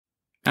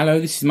Hello,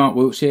 this is Mark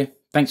Wiltshire.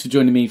 Thanks for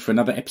joining me for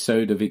another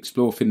episode of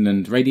Explore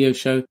Finland radio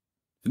show.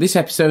 For this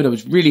episode, I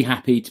was really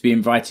happy to be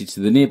invited to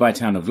the nearby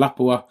town of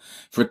Lapua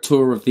for a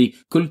tour of the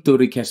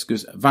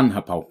Kulttuurikeskus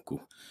Vanha Paukku,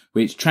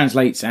 which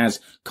translates as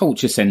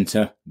Culture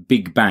Centre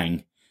Big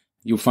Bang.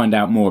 You'll find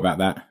out more about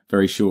that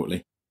very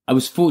shortly. I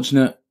was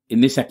fortunate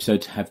in this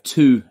episode to have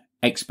two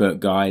expert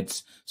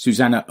guides,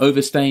 Susanna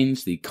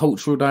Oversteyns, the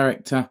cultural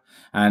director,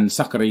 and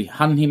Sakari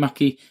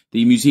Hanhimäki,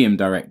 the museum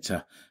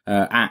director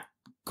at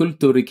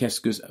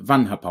Kulttuurikeskus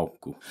Vanha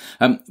Paukku.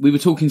 We were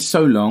talking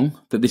so long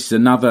that this is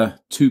another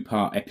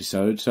two-part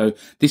episode. So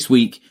this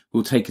week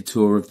we'll take a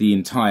tour of the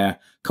entire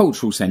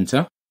cultural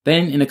centre.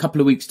 Then in a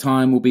couple of weeks'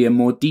 time will be a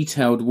more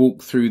detailed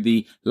walk through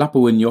the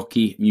Lapua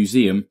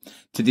Museum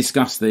to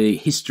discuss the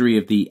history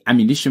of the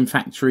ammunition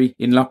factory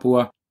in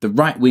Lapua, the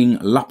right-wing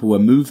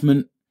Lapua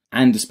movement,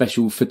 and a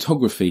special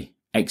photography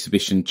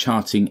exhibition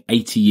charting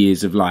 80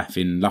 years of life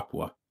in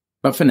Lapua.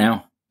 But for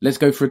now, let's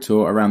go for a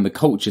tour around the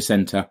culture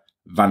centre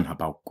Vanha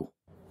Paukku.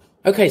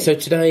 Okay, so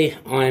today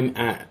I'm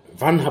at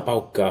Vanha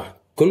Paukku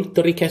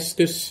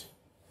Kulttuurikeskus.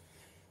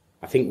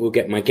 I think we'll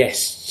get my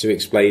guests to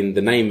explain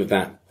the name of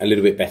that a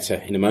little bit better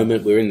in a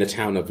moment. We're in the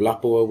town of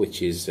Lapua,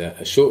 which is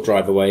a short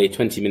drive away,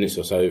 20 minutes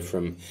or so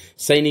from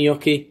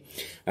Seinäjoki.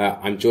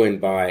 I'm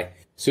joined by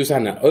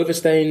Susanna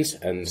Oversteyns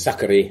and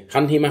Sakari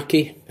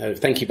Hanhimäki.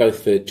 Thank you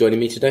both for joining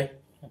me today.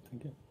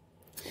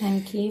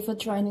 Thank you for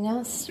joining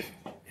us.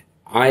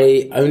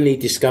 I only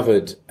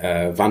discovered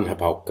Vanha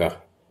Paukku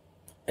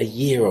a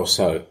year or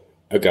so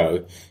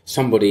ago.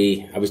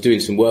 I was doing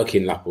some work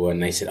in Lapua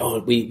and they said,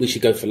 we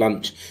should go for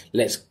lunch.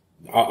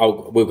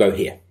 We'll go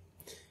here.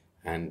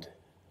 And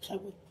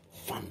so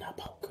Vanha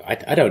Paukku.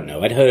 I don't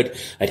know. I'd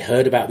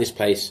heard about this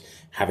place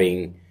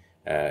having,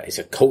 it's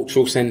a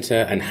cultural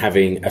centre and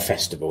having a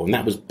festival. And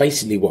that was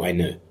basically what I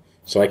knew.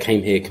 So I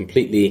came here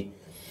completely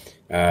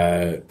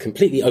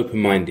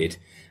open-minded.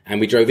 And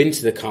we drove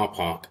into the car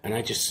park and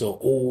I just saw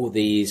all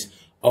these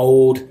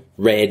old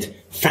red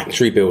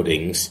factory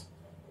buildings.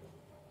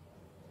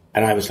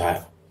 And I was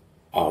like,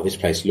 oh, this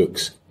place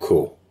looks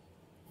cool.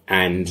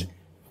 And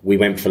we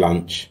went for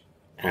lunch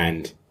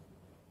and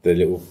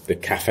the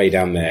cafe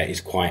down there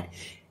is quite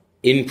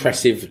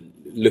impressive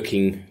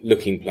looking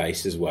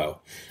place as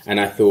well.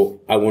 And I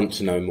thought, I want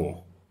to know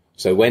more.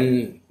 So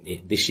when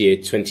this year,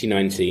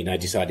 2019, I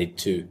decided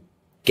to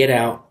get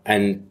out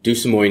and do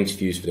some more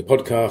interviews for the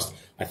podcast,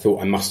 I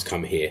thought I must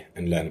come here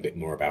and learn a bit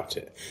more about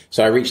it.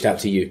 So I reached out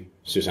to you,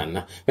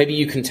 Susanna. Maybe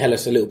you can tell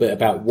us a little bit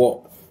about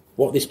what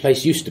this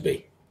place used to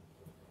be.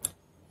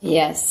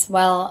 Yes,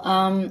 well,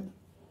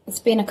 it's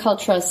been a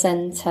cultural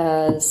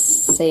centre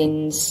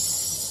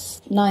since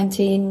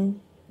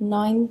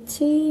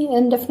 1990,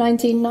 end of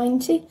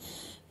 1990.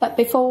 But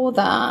before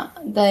that,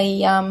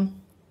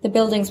 the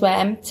buildings were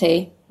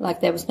empty,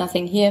 like there was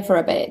nothing here for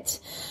a bit.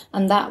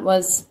 And that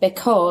was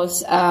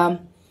because,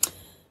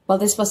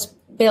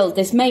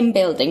 this main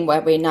building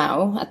where we're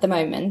now at the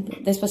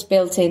moment, this was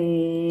built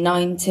in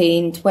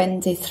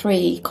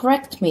 1923.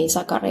 Correct me,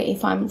 Sakari,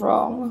 if I'm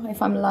wrong,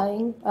 if I'm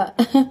lying.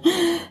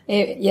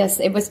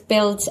 It was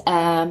built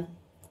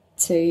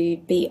to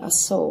be a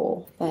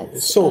saw.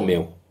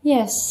 Sawmill?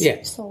 Yes,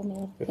 yeah.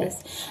 Sawmill, okay.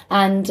 Yes.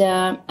 And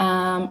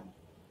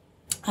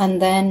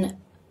then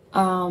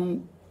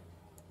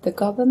the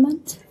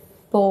government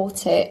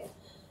bought it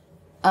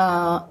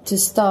to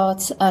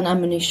start an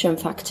ammunition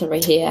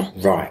factory here.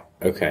 Right,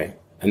 okay.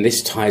 And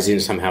this ties in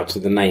somehow to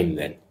the name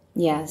then?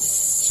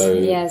 Yes.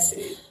 Yes.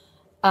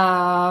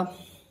 Vanha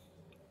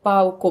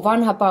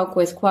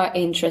Paukku is quite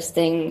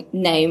interesting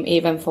name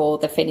even for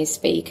the Finnish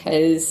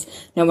speakers.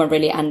 No one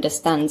really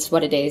understands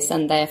what it is,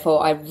 and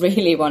therefore I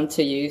really want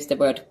to use the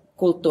word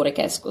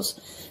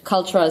Kulttuurikeskus,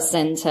 Cultural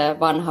Centre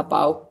Vanha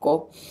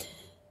Paukku.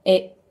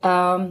 It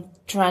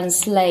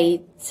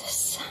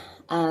translates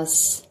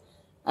as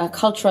a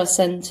cultural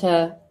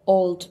centre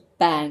Old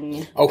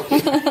Bang. Oh,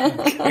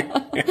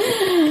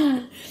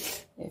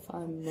 if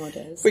I'm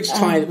modest. Which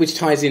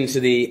ties into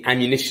the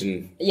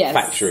ammunition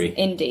factory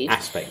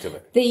aspect of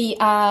it. The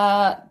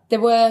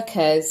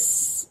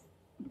workers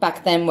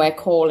back then were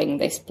calling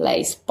this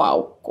place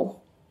Paukku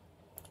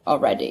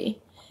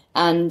already.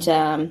 And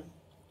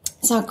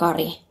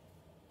Sakari,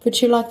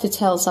 would you like to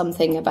tell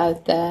something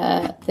about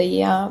the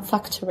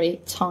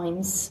factory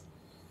times?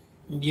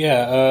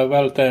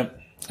 Yeah,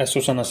 as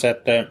Susanna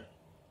said, it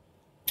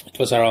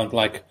was around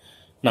like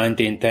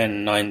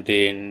 1910,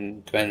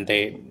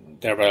 1920.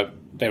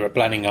 They were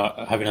planning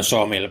having a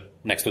sawmill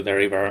next to the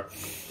river,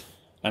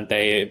 and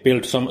they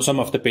built some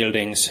of the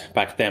buildings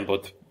back then.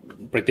 But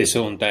pretty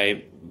soon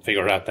they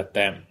figured out that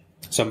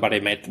somebody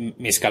made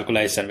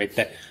miscalculation with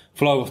the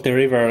flow of the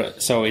river,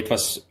 so it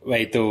was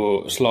way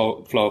too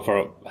slow flow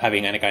for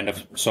having any kind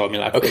of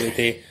sawmill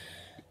activity. Okay.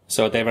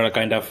 So they were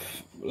kind of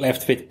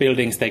left with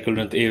buildings they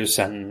couldn't use,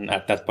 and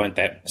at that point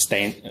the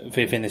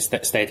Finnish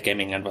state came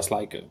in and was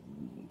like,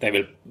 they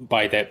will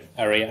buy the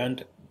area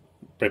and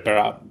prepare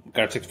a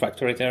garment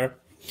factory there.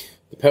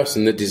 The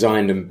person that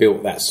designed and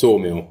built that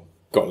sawmill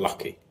got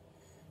lucky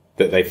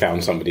that they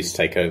found somebody to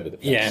take over the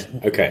place. Yeah.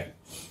 Okay.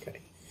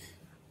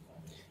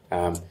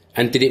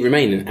 And did it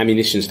remain an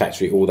ammunition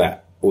factory all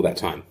that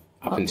time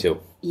up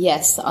until?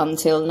 Yes,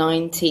 until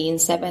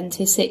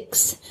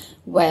 1976,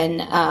 when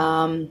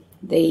there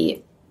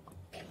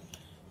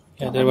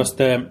was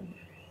in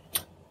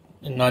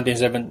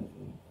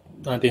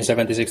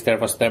 1976 there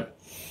was the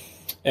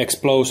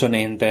explosion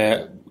in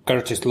the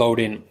cartridge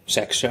loading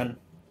section,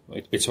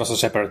 which was a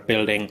separate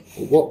building.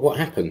 What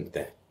happened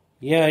there?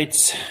 Yeah,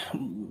 it's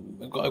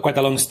quite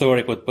a long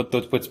story, but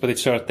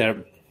it's short.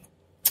 There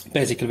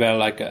basically were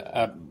like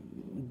a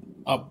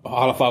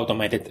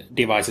half-automated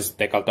devices.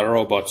 They called the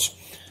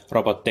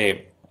Robot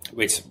D,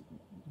 which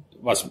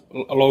was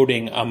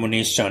loading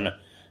ammunition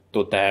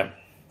to the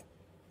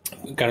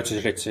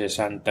cartridges,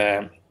 and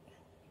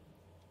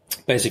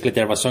basically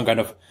there was some kind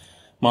of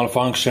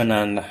malfunction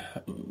and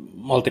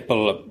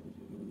multiple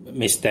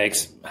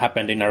mistakes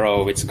happened in a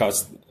row, which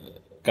caused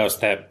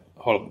the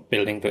whole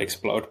building to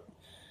explode.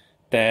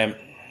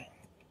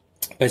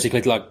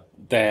 Basically, like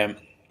the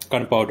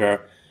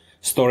gunpowder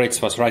storage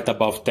was right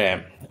above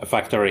the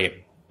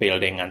factory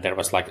building, and there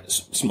was like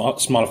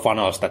small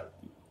funnels that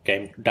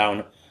came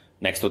down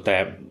next to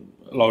the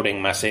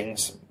loading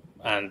machines,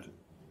 and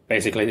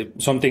basically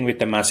something with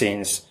the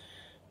machines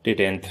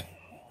didn't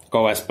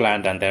go as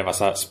planned, and there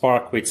was a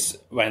spark which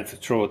went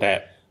through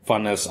the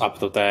funnels up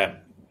to the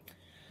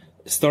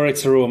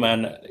storage room,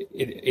 and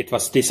it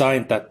was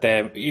designed that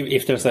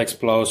if there's an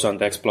explosion,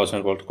 the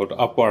explosion would go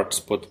upwards,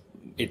 but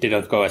it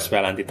didn't go as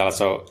well, and it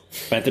also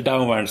went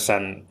downwards,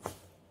 and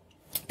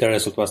the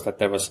result was that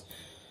there was,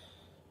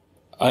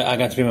 I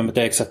can't remember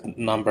the exact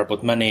number,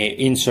 but many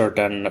injured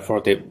and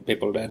 40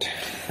 people dead.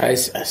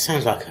 That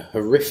sounds like a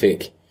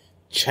horrific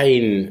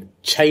chain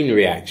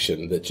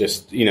reaction that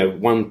just,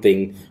 one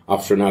thing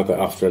after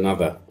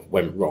another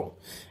went wrong.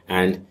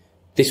 And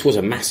this was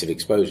a massive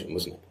explosion,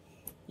 wasn't it?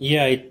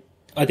 Yeah,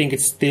 I think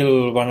it's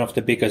still one of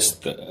the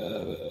biggest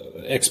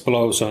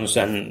explosions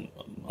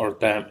or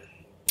the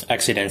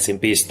accidents in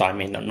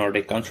peacetime in the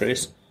Nordic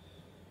countries.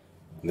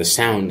 The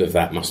sound of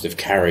that must have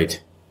carried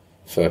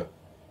for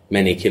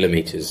many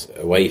kilometers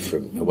away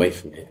from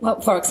here. Well,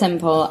 for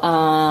example,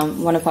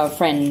 one of our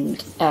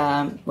friends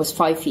was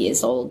 5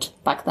 years old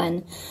back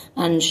then,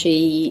 and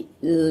she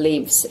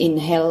lives in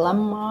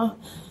Hellammaa,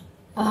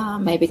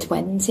 maybe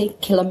 20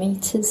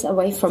 kilometers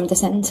away from the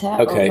center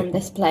or from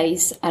this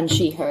place, and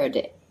she heard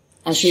it,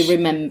 and she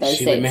remembers it.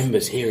 She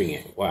remembers hearing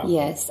it. Wow.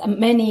 Yes, and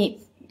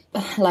many,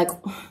 like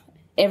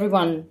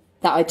everyone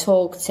that I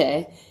talk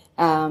to,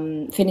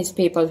 Finnish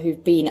people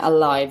who've been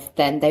alive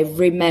then, they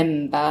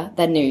remember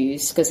the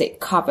news because it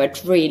covered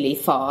really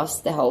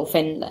fast the whole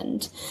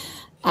Finland.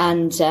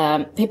 And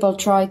people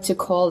tried to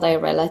call their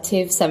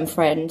relatives and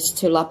friends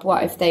to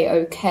Lapua if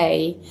they're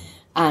okay,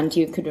 and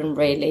you couldn't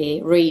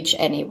really reach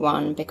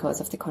anyone because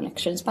of the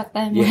connections back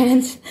then.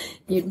 Yeah.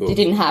 You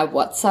didn't have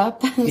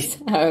WhatsApp.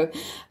 So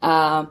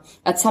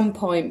at some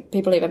point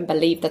people even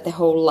believed that the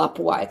whole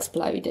Lapua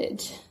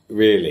exploded.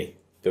 Really?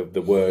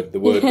 The word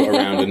got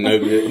around, and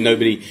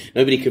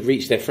nobody could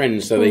reach their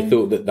friends, so they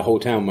thought that the whole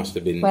town must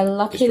have been Well,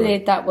 luckily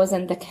destroyed. that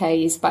wasn't the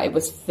case, but it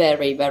was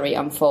very, very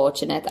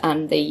unfortunate.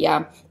 And the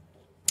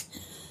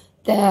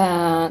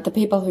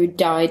people who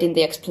died in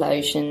the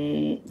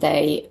explosion,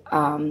 they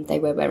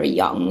were very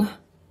young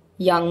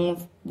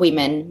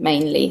women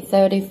mainly,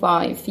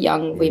 35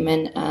 young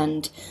women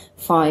and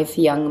 5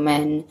 young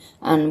men,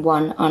 and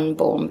 1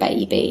 unborn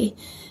baby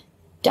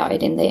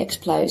died in the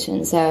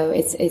explosion. So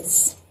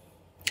it's.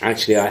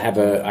 Actually, I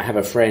have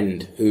a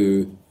friend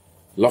who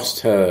lost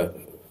her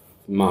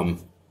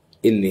mum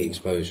in the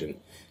explosion,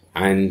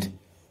 and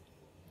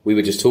we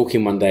were just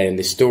talking one day, and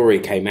this story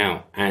came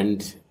out,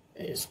 and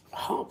it's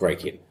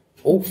heartbreaking,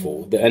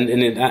 awful,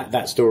 and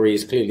that story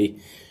is clearly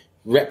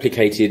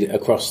replicated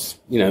across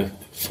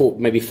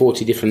maybe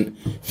 40 different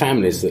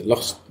families that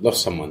lost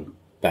someone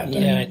that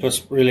day. Yeah, it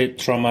was really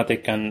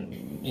traumatic,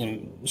 and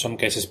in some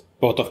cases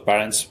both of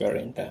parents were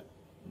in the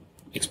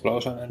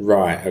explosion.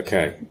 Right.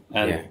 Okay.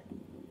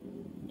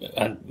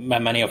 And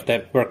many of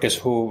the workers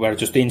who were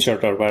just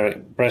injured or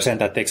were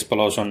present at the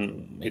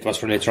explosion, it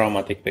was really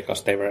traumatic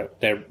because they were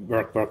their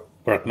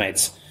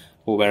workmates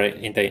who were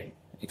in the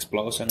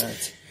explosion.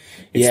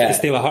 It's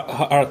still a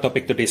hard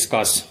topic to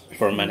discuss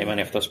for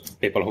many of those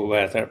people who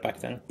were there back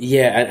then.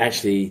 Yeah, and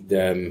actually,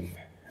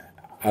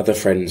 other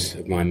friends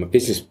of mine, my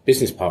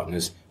business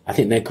partners, I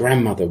think their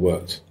grandmother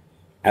worked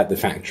at the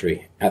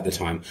factory at the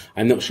time.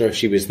 I'm not sure if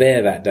she was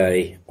there that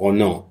day or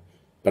not,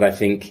 but I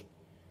think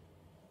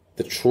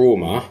the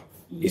trauma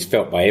is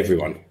felt by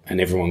everyone, and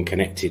everyone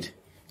connected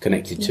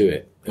to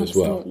it as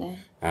absolutely.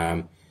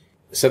 Well.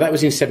 So that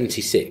was in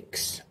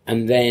 76,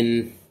 and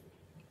then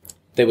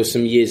there were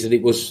some years that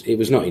it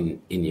was not in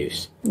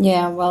use.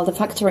 Yeah, well, the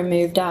factory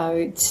moved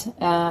out.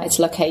 It's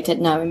located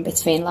now in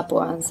between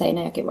Lapua and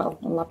Seinäjoki, well,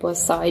 on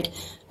Lapua's side,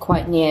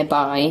 quite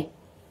nearby.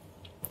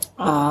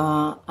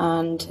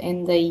 And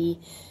in the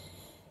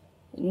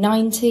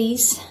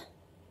 90s,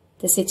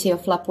 the city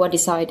of Lapua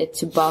decided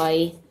to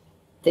buy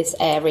this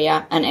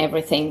area and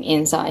everything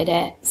inside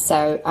it.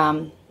 So,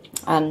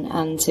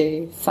 and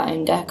to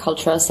found a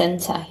cultural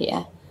center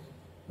here,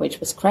 which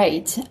was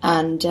great.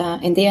 And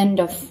in the end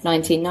of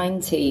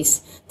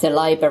 1990s, the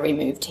library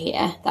moved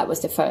here. That was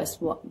the first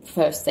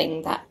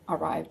thing that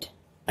arrived.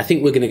 I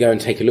think we're going to go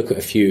and take a look at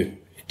a few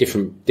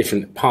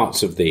different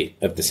parts of the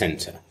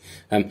centre,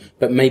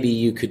 but maybe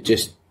you could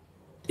just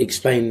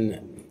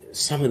explain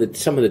some of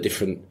the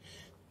different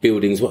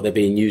buildings, what they're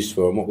being used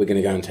for, and what we're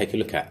going to go and take a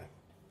look at.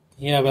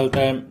 Yeah, well,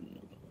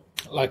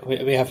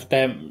 we have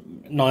the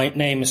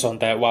names on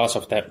the walls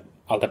of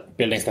all the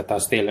buildings that are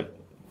still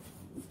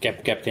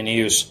kept in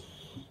use,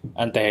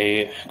 and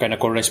they kind of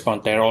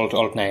correspond their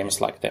old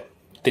names. Like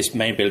this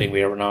main building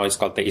we are now is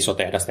called the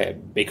Isotehdas, the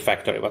big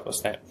factory. What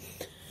was the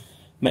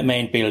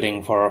main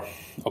building for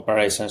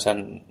operations,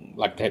 and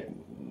like the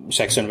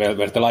section where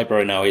the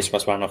library now is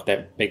was one of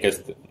the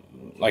biggest,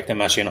 like the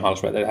machine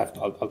halls where they have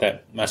all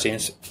the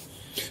machines.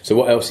 So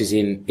what else is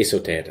in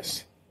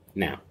Isotehdas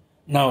now?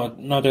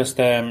 Now there's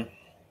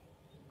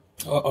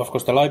of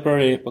course the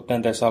library, but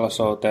then there's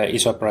also the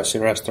Isopressi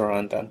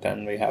restaurant, and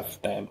then we have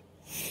the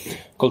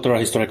cultural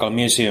historical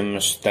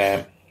museums,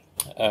 the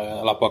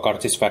Lapua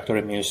Cartridge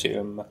Factory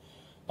Museum,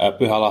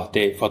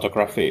 Pyhälahti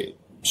Photography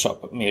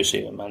Shop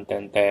Museum, and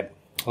then the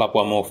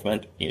Lapua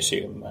Movement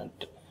Museum,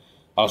 and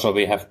also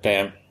we have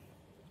the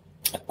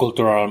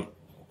cultural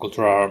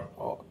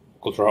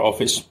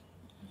office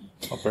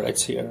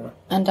operates here.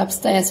 And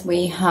upstairs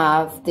we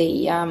have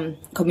the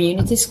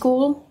community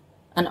school,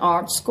 an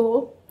art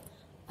school,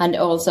 and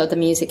also the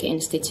music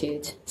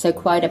institute. So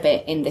quite a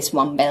bit in this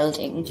one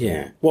building.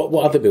 Yeah.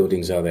 What other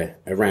buildings are there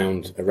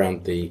around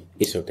the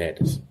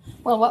Isotehdas?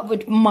 Well, what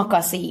would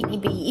makasiini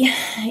be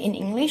in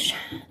English?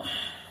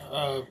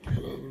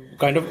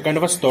 Kind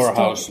of a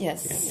storehouse.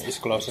 Yes. Is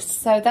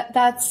closest. So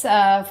that's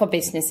for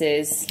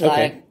businesses. Okay.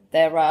 Like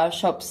there are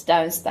shops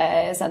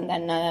downstairs and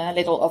then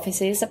little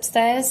offices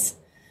upstairs.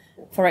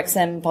 For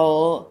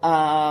example,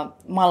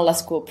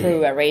 Mallasku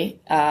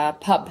Brewery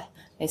pub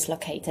is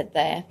located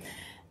there.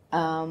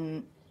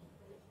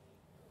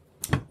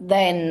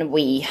 Then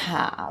we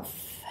have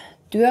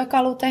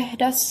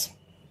työkalutehdas.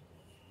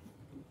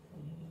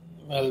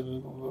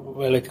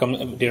 Well, it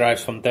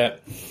derives from the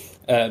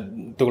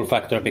tool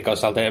factory,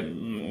 because all the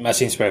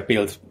machines were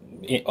built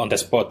on the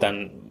spot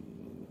and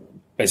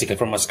basically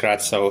from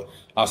scratch. So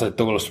also the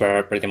tools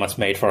were pretty much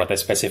made for the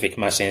specific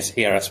machines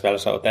here as well.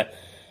 So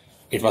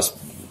it was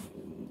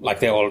like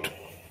the old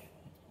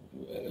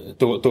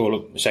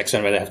tool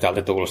section where they have all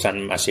the tools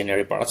and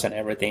machinery parts and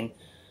everything.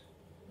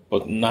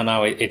 But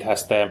now it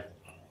has the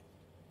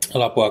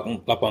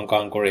Lapuan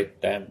Kankurit.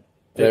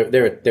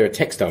 They're a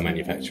textile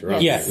manufacturer,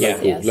 aren't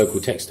they? Yeah. Local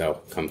textile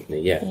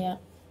company, yeah. Yeah.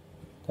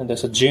 And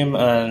there's a gym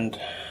and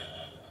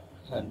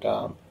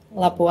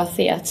Lapua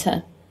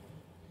Theatre.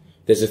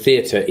 There's a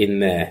theatre in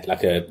there,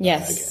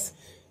 Yes.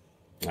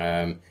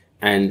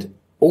 And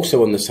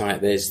also on the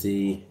site there's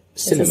the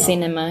cinema. There's a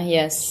cinema,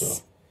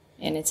 yes,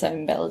 in its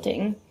own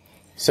building.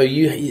 So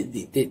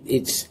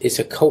it's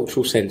a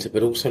cultural centre,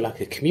 but also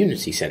like a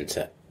community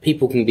centre.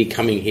 People can be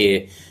coming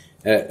here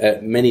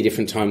at many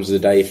different times of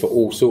the day for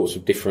all sorts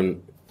of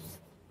different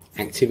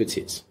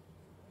activities.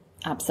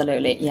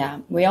 Absolutely, yeah.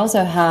 We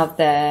also have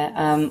the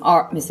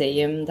art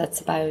museum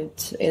that's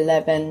about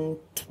 11,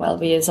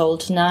 12 years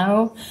old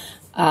now.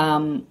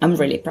 I'm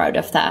really proud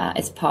of that.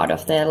 It's part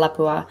of the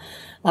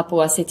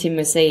Lapua City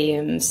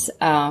Museums.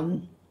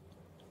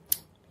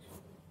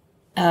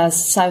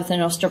 Southern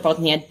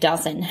Ostrobothnia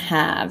doesn't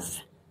have,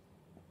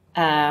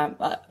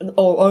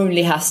 or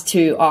only has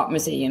two art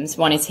museums.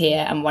 One is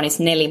here and one is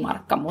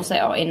Nelimarkka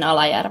Museo in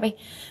Alajärvi.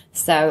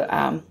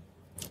 So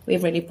we're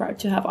really proud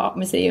to have art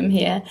museum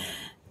here.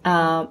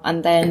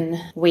 And then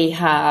we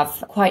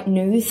have quite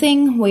new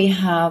thing. We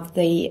have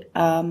the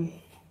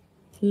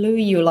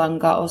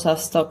Lyijylanga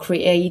Osasto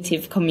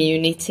creative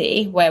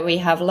community, where we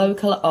have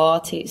local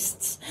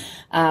artists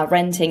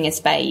renting a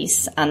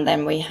space, and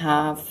then we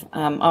have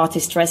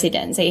artist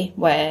residency,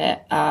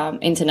 where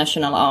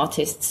international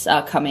artists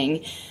are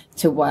coming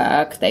to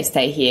work. They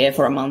stay here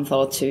for a month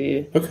or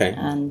two. Okay.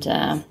 And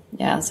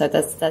so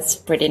that's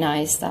pretty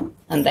nice.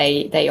 And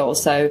they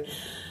also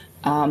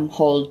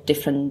hold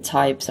different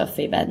types of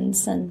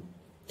events. And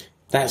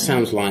that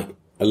sounds like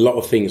a lot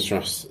of things for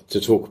us to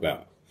talk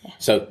about. Yeah.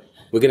 So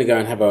we're going to go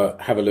and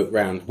have a look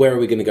round. Where are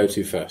we going to go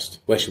to first?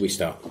 Where should we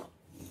start?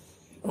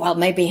 Well,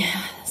 maybe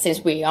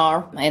since we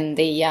are in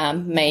the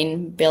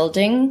main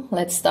building,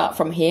 let's start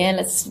from here.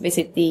 Let's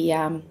visit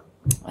the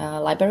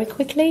library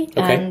quickly,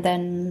 and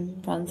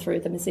then run through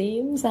the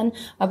museums. And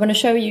I want to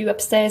show you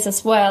upstairs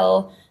as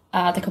well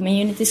the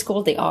community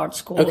school, the art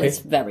school. Is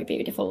very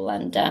beautiful,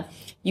 and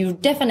you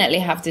definitely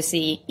have to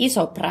see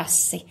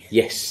Isopressi.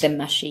 Yes, the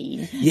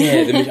machine.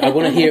 Yeah, I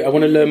want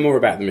to learn more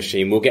about the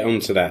machine. We'll get on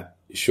to that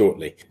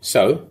shortly.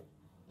 So,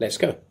 let's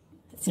go.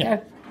 Let's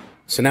go.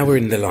 So now we're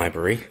in the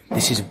library.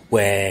 This is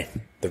where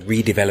the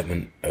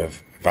redevelopment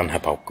of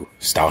Vanha Paukku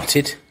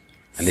started,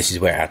 and this is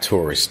where our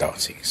tour is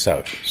starting.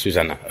 So,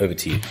 Susanna, over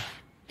to you.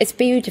 It's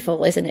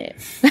beautiful, isn't it?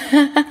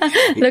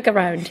 Look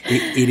around.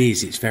 It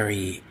is. It's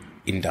very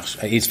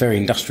industrial. It's very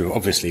industrial.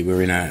 Obviously,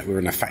 we're in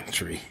a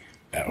factory,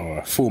 or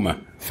a former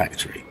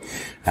factory,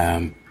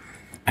 and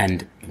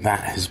And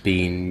that has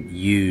been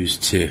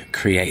used to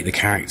create the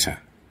character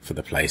for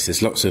the place.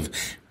 There's lots of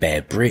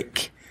bare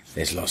brick.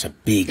 There's lots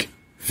of big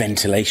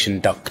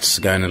ventilation ducts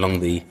going along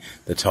the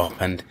top,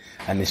 and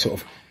this sort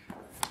of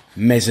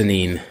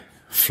mezzanine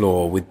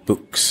floor with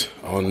books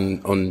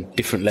on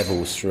different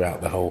levels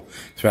throughout the whole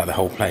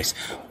place.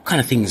 What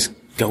kind of things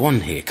go on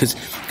here?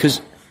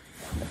 Because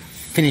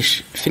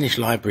Finnish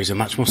libraries are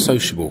much more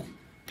sociable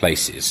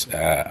places.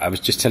 I was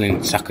just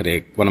telling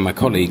Sakari, one of my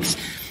colleagues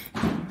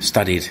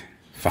studied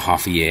for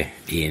half a year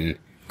in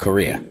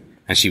Korea,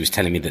 and she was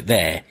telling me that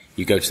there,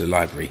 you go to the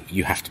library,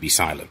 you have to be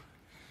silent.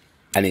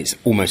 And it's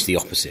almost the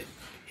opposite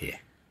here.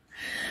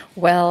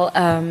 Well,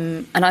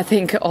 and I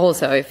think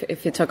also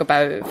if you talk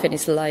about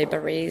Finnish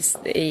libraries,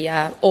 the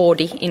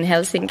Oodi in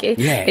Helsinki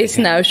is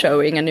now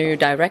showing a new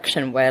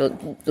direction where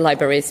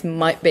libraries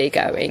might be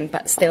going,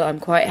 but still I'm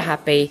quite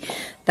happy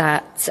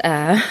that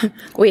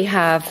we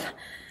have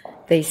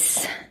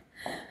this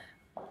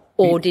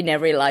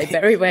ordinary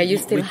library where you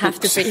still have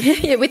to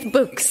be with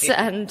books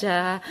and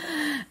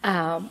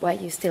where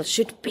you still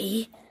should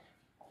be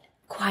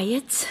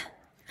quiet.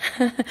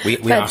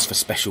 We asked for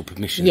special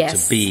permission to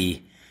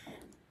be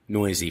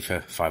noisy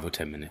for 5 or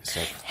 10 minutes.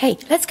 So. Hey,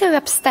 let's go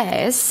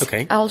upstairs.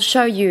 Okay. I'll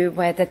show you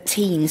where the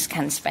teens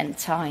can spend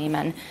time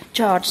and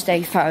charge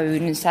their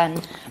phones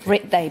and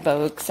read their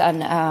books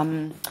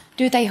and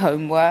do their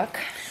homework.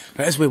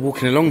 But as we're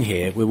walking along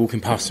here, we're walking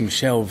past some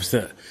shelves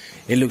that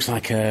it looks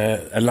like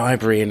a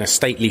library in a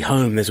stately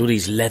home. There's all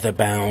these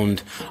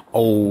leather-bound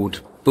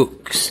old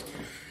books.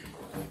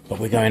 But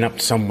we're going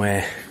up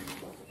somewhere.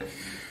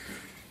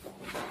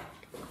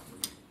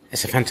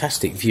 It's a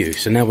fantastic view.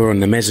 So now we're on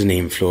the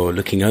mezzanine floor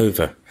looking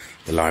over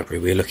the library.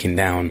 We're looking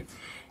down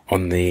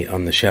on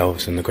the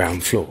shelves on the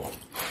ground floor.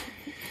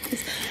 You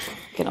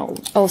can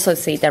also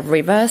see the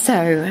river.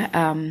 So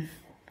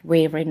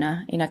we're in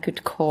a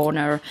good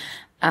corner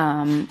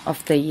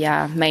of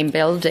the main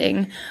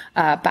building.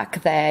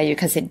 Back there you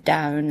can sit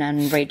down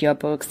and read your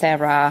books.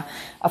 There are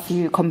a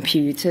few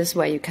computers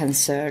where you can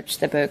search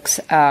the books.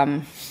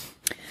 And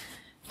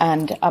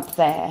up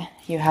there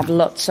you have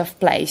lots of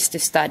place to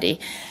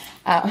study.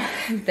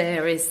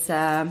 There is...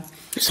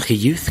 it's like a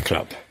youth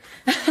club.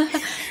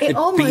 It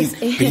almost...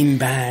 bean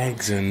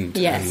bags and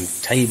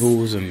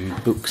tables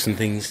and books and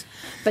things.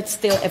 But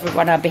still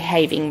everyone are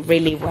behaving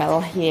really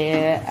well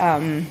here.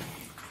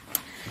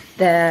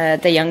 The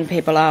young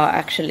people are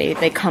actually...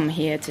 They come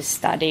here to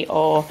study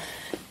or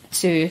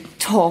to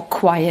talk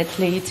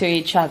quietly to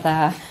each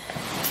other.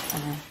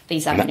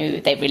 These are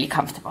new. They're really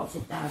comfortable.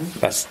 Sit down.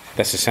 That's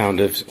the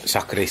sound of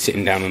Sakari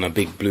sitting down on a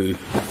big blue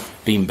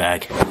bean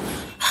bag.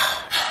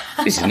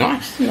 This is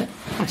nice, isn't it?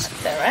 Nice.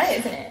 It's all right,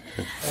 isn't it?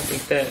 I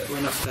think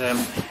one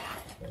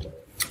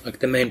of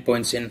the main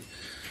points in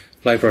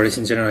libraries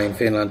in general in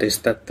Finland is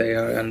that they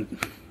are and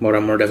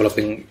more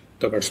developing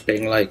towards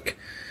being like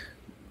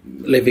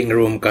living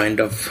room kind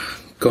of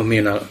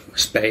communal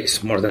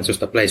space, more than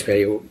just a place where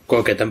you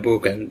go get a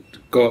book and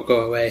go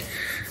away.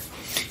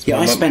 Yeah,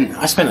 I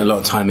spent a lot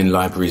of time in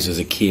libraries as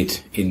a kid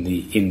in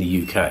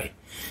the UK,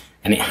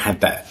 and it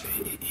had that,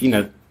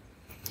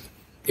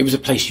 it was a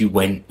place you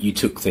went, you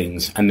took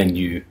things, and then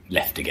you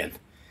left again.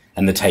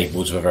 And the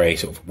tables were very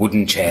sort of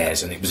wooden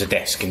chairs, and it was a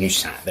desk, and you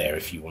sat there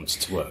if you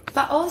wanted to work.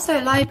 But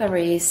also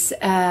libraries,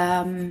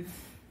 well,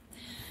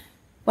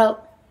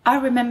 I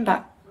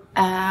remember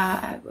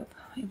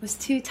it was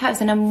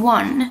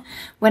 2001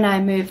 when I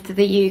moved to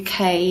the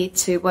UK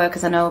to work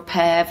as an au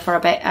pair for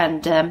a bit,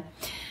 and,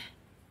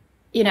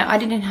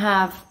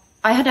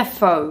 I had a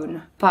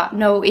phone, but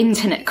no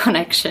internet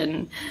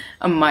connection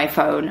on my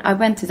phone. I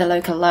went to the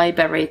local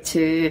library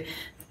to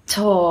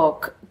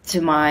talk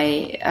to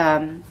my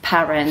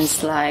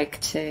parents,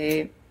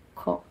 did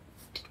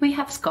we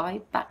have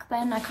Skype back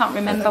then? I can't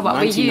remember what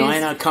we used.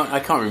 99, I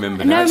can't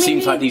remember now. It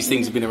seems like these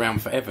things have been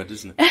around forever,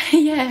 doesn't it?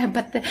 Yeah,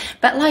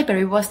 but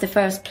library was the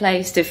first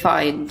place to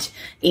find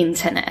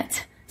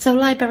internet. So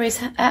libraries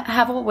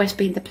have always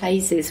been the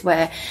places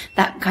where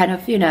that kind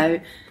of,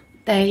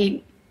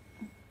 they...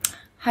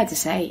 How to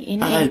say?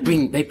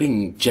 They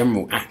bring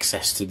general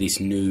access to these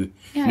new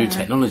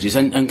technologies.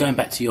 And going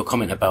back to your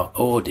comment about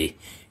Oodi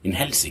in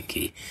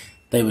Helsinki,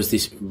 there was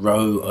this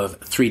row of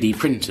 3D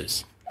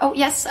printers. Oh,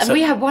 yes, and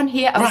we have one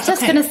here. I was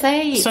just going to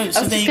say, I was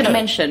just going to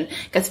mention,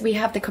 because we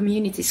have the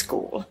community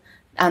school,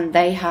 and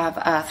they have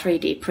a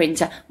 3D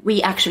printer.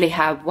 We actually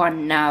have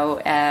one now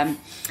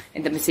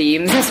in the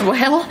museums as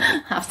well,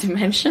 I have to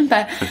mention.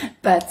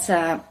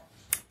 But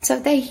so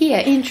they're here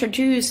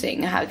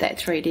introducing how that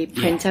 3D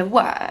printer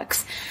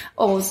works.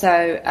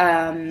 Also,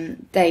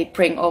 they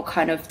bring all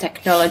kind of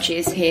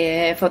technologies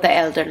here for the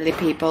elderly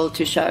people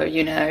to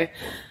show,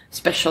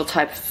 special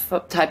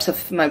types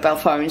of mobile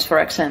phones, for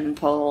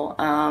example,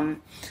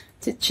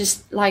 to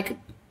just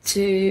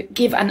to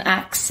give an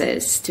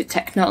access to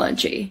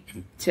technology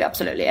to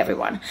absolutely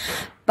everyone.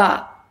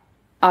 But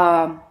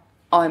I'm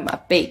a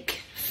big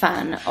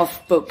fan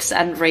of books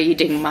and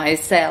reading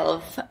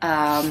myself.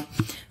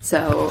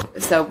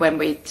 So when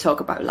we talk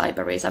about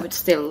libraries, I would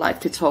still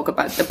like to talk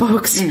about the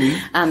books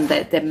and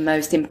the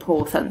most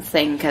important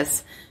thing,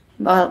 because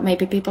well,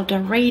 maybe people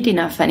don't read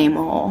enough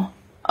anymore,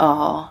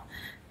 or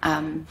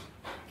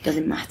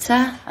doesn't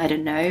matter, I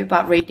don't know,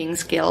 but reading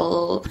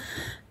skill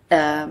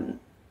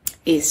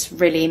is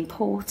really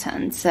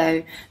important.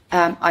 So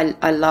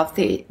I love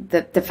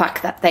the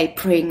fact that they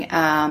bring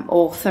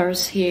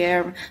authors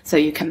here, so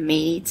you can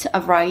meet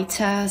a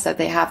writer. So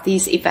they have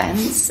these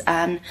events,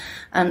 and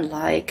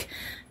like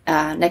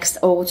next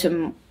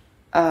autumn,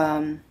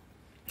 the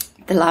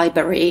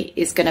library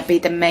is going to be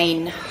the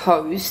main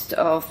host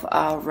of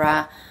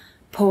our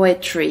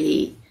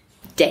poetry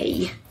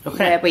day,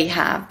 where we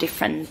have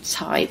different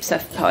types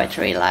of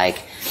poetry,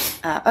 like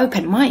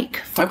open mic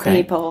for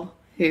people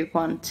who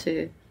want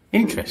to.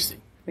 Interesting.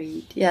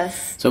 Read,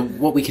 yes. So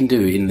what we can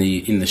do in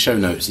the show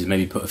notes is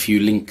maybe put a few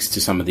links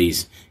to some of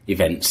these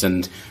events,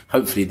 and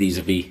hopefully these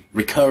will be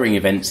recurring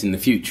events in the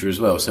future as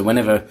well. So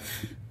whenever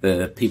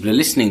the people are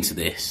listening to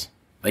this,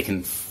 they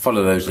can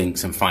follow those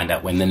links and find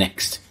out when the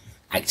next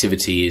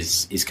activity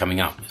is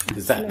coming up.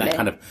 Because that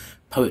kind of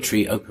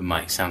poetry open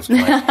mic sounds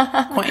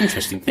quite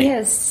interesting thing.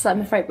 Yes,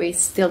 I'm afraid we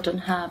still don't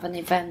have an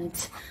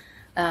event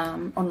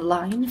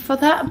online for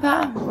that,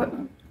 but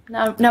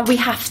no, we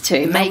have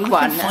to make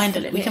one.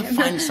 We can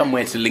find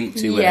somewhere to link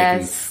to.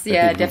 Yes,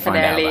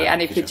 definitely.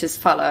 And if you just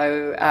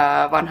follow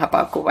Vanha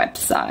Paukku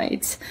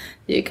website,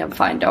 you can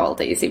find all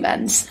these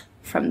events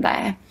from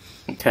there.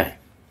 Okay.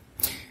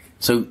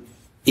 So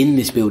in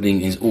this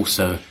building is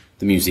also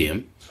the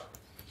museum.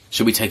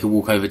 Shall we take a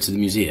walk over to the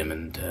museum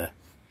and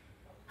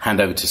hand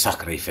over to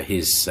Sakari for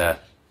his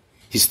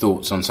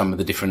thoughts on some of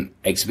the different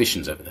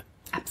exhibitions over there?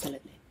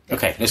 Absolutely.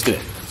 Okay, let's do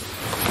it.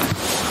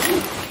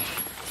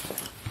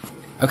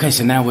 Okay,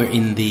 so now we're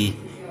in the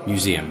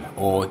museum,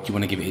 or do you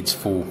want to give it its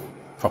full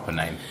proper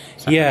name?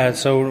 Sakari? Yeah,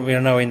 so we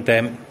are now in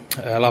the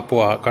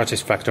Lapua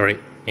Cartridge Factory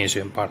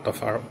Museum, part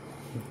of our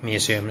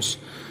museums.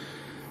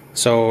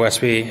 So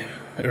as we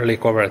early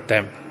covered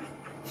the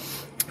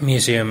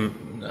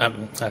museum,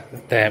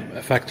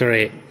 the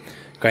factory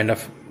kind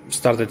of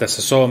started as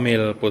a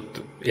sawmill, but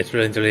it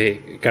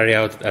really carried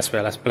out as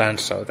well as planned.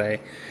 So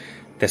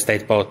the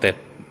state bought the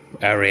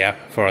area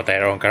for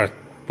their own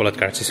bullet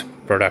cartridge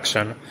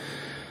production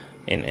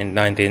in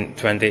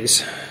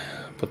 1920s.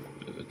 But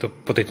to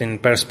put it in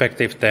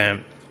perspective,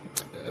 the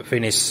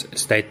Finnish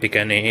state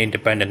became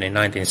independent in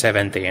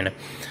 1917,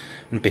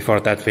 and before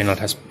that Finland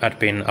had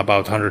been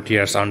about 100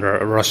 years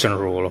under Russian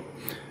rule,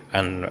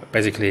 and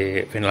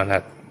basically Finland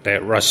had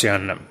the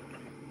Russian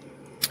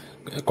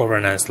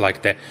governance,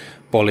 like the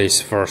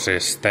police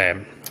forces,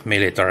 the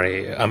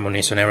military,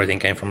 ammunition, everything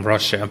came from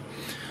Russia.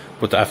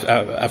 But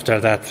after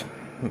that,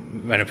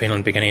 when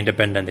Finland became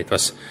independent, it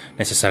was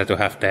necessary to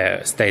have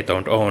the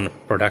state-owned own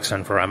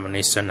production for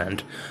ammunition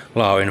and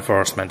law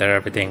enforcement and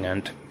everything.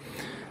 And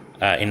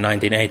in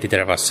 1980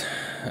 there was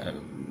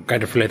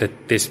kind of related,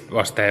 this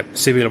was the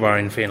civil war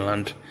in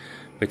Finland,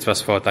 which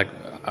was fought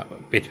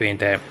between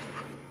the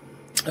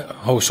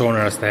house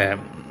owners, the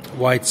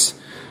whites,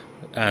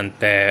 and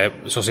the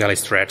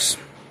socialist Reds.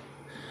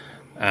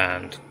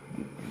 And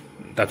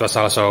that was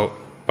also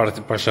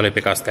partially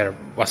because there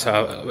was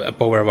a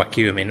power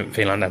vacuum in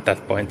Finland at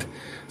that point,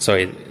 so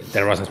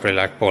there wasn't really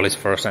like police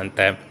force. And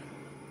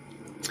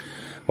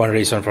one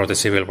reason for the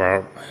civil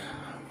war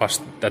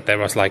was that there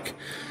was like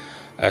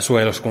a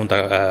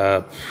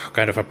suojeluskunta,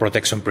 kind of a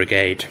protection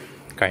brigade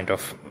kind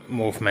of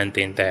movement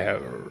in the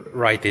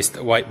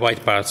rightist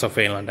white parts of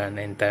Finland, and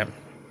in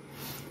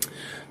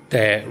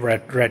the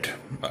red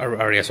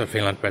areas of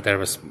Finland where there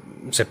was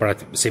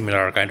separate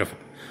similar kind of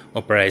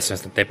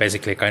operations, that they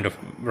basically kind of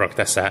worked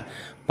as a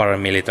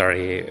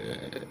paramilitary,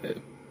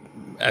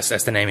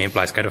 as the name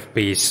implies, kind of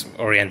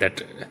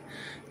peace-oriented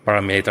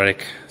paramilitary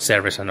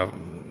service, and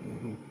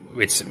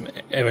which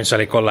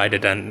eventually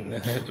collided, and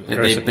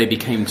they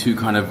became two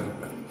kind of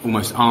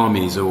almost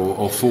armies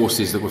or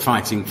forces that were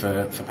fighting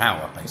for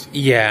power, basically.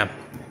 Yeah.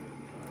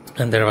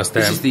 And there was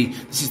this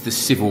is the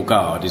civil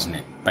guard, isn't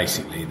it?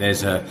 Basically,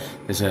 there's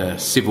a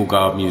civil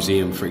guard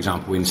museum, for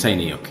example, in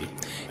Seinäjoki.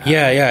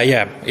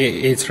 Yeah.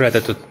 It's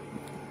related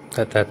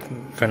to that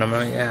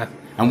phenomenon. Yeah.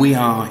 And we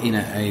are in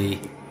a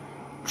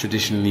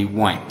traditionally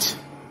white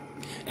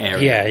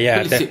area.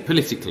 Yeah.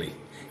 Politically.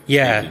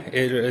 Yeah,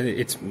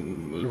 it's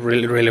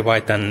really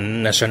white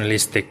and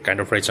nationalistic kind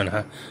of region,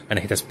 and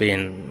it has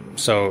been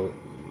so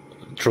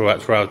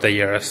throughout the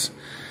years.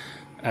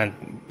 And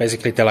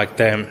basically, the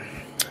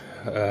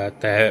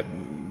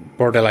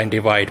borderline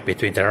divide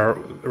between the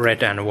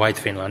red and white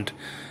Finland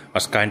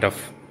was kind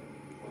of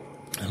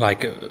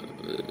like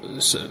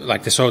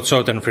the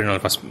southern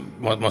Finland was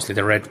mostly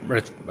the red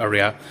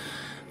area,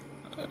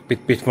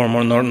 bit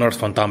more north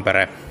from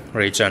Tampere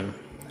region,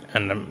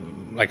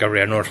 and like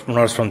area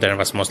north from there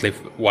was mostly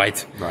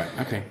white. Right.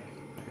 Okay.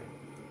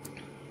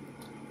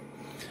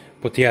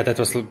 But yeah, that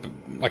was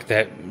like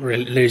the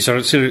really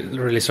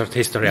short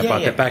history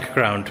about the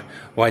background,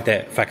 why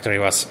the factory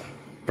was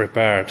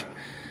prepared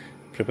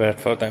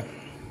for the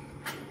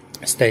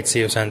state's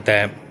use, and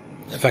the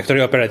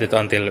factory operated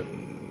until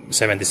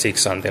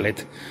 1976, until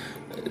it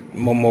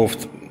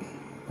moved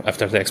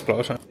after the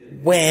explosion.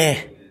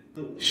 Where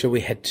shall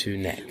we head to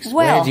next?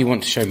 Well, where do you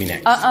want to show me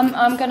next?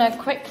 I'm going to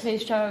quickly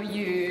show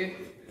you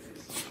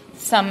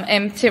some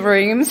empty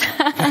rooms.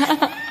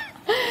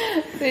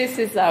 This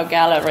is our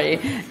gallery.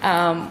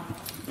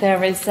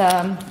 There is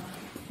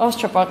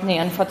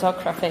Ostrobotnian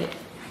Photography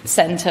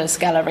Center's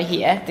gallery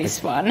here,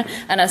 this one.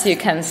 And as you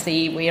can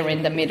see, we're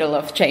in the middle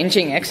of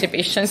changing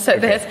exhibitions, so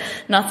there's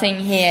nothing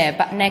here.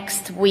 But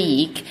next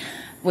week,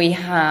 we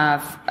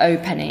have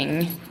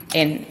opening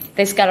in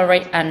this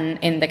gallery and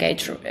in the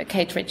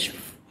Cateridge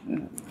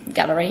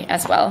gallery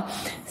as well.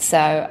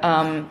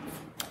 So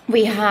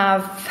we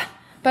have,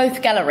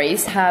 both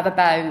galleries have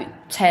about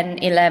 10,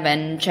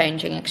 11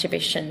 changing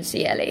exhibitions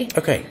yearly.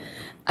 Okay.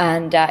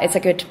 And it's a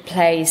good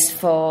place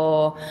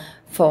for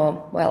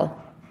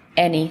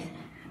any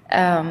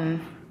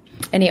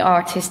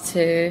artist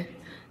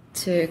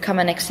to come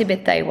and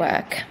exhibit their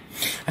work.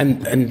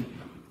 And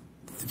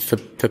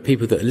for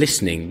people that are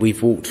listening,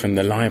 we've walked from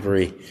the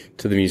library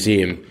to the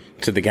museum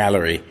to the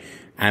gallery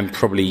and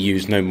probably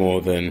used no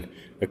more than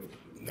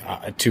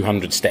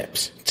 200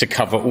 steps to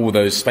cover all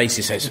those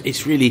spaces. So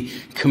it's really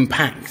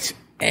compact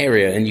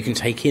area, and you can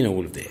take in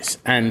all of this.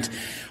 And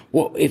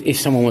what if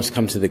someone wants to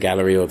come to the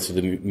gallery or to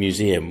the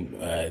museum?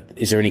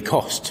 Is there any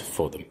cost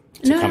for them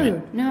to come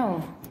in?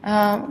 No.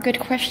 Good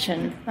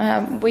question.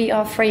 We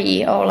are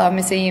free. All our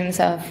museums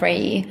are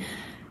free.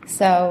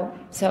 So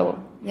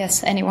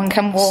yes, anyone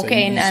can walk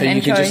in and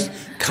enjoy. So you can just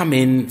come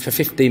in for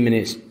 15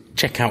 minutes,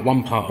 check out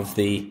one part of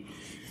the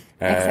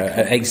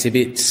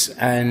exhibits,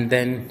 and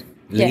then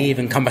leave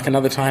and come back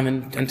another time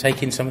and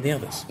take in some of the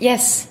others.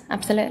 Yes,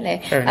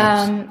 absolutely. Very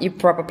nice. You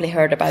probably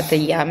heard about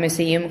the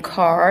museum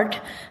card,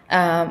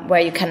 where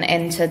you can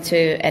enter to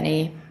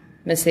any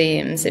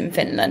museums in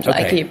Finland.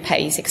 Okay. Like you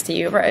pay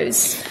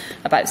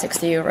about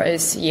 60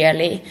 euros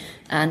yearly,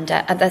 and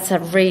that's a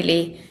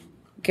really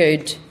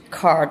good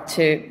card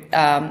to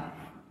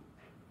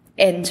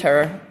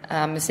enter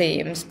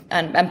museums,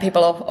 and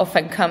people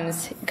often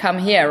come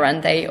here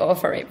and they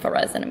offer it for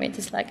us, and we're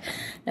just like,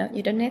 no,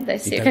 you don't need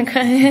this. You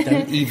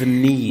don't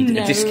even need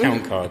a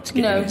discount card to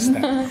get this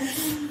stuff.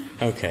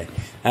 Okay.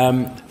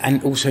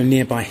 And also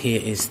nearby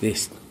here is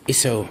this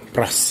Iso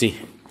Prassi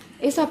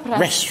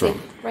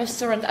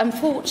restaurant.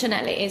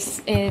 Unfortunately,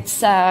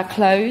 it's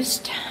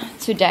closed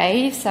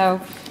today, so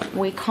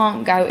we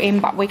can't go in,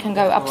 but we can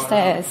go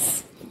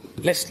upstairs.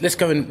 Let's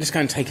go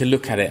and take a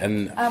look at it,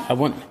 and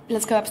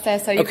let's go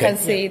upstairs so you can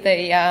see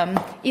the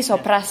Iso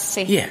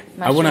Prassi. Yeah,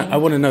 machine. I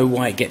want to know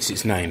why it gets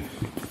its name.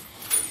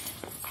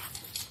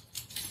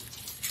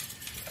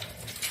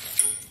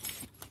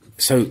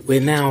 So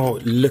we're now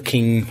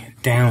looking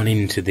down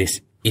into this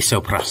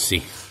Iso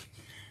Prassi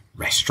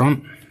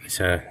restaurant.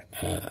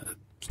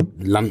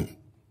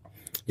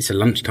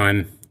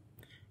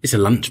 It's a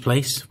lunch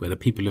place where the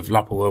people of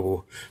Lapua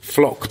will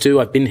flock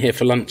to. I've been here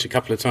for lunch a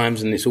couple of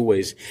times, and it's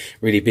always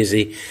really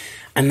busy.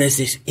 And there's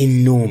this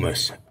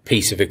enormous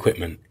piece of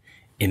equipment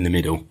in the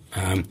middle.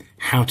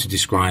 How to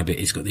describe it?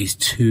 It's got these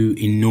two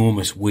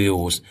enormous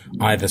wheels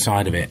either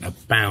side of it,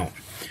 about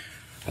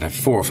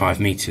 4 or 5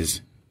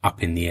 meters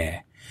up in the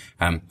air,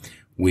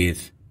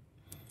 with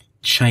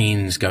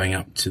chains going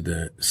up to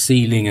the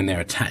ceiling, and they're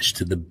attached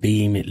to the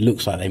beam. It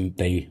looks like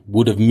they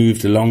would have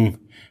moved along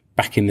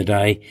back in the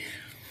day.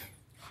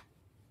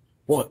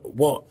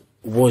 What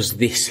was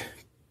this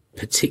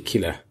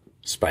particular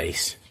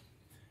space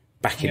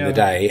back in the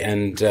day?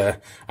 And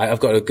I've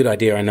got a good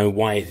idea. I know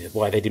why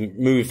they didn't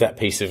move that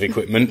piece of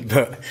equipment.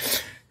 But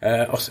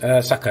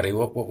Sakari,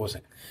 what was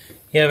it?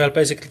 Yeah, well,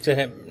 basically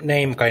the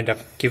name kind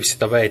of gives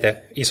it away.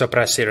 The Iso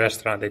Prassi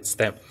restaurant. It's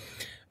the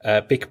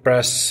big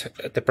press.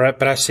 The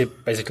prassi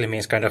basically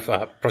means kind of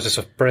a process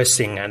of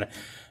pressing and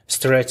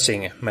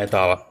stretching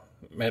metal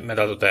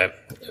to the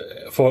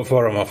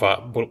form of a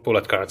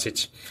bullet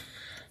cartridge.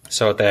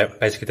 So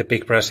basically the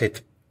big press,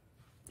 it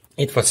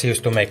was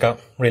used to make a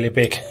really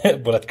big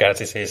bullet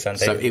cartridges. And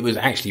so it was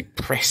actually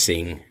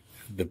pressing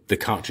the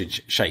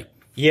cartridge shape?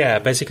 Yeah,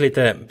 basically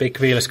the big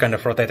wheels kind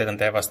of rotated, and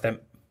there was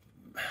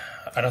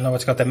I don't know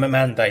what's called, the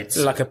manta. It's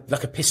like a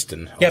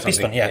piston. Yeah,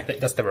 piston, yeah,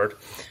 that's the word.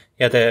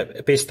 Yeah,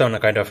 the piston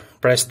kind of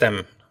pressed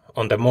them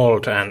on the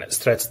mold and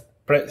stretched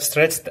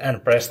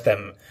and pressed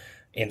them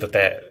into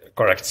the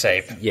correct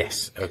shape.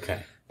 Yes,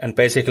 okay. And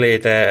basically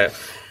the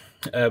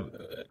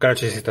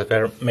cartridges that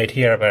were made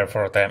here were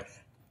for the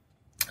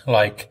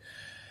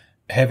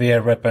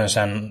heavier weapons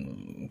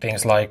and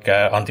things like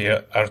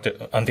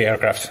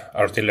anti-aircraft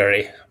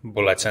artillery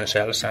bullets and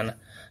shells and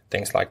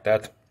things like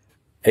that.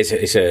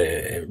 It's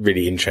a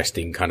really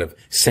interesting kind of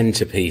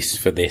centerpiece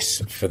for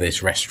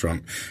this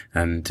restaurant,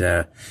 and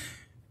the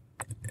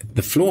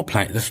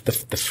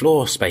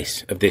floor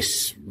space of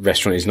this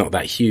restaurant is not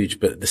that huge,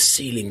 but the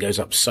ceiling goes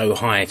up so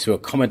high to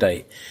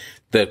accommodate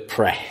the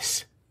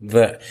press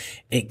that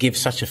it gives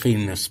such a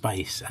feeling of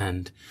space,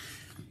 and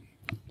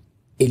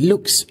it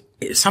looks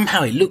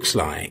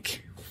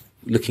like,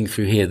 looking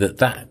through here,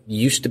 that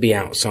used to be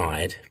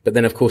outside, but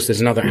then of course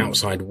there's another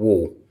outside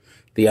wall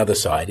the other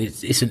side.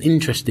 It's an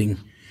interesting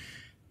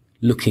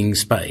looking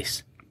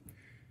space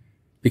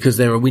because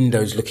there are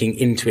windows looking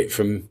into it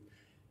from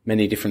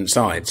many different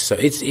sides. So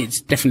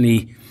it's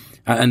definitely,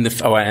 and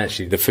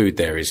actually the food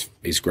there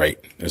is great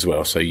as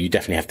well. So you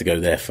definitely have to go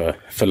there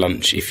for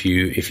lunch if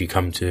you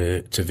come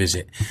to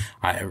visit.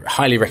 I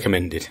highly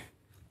recommend it.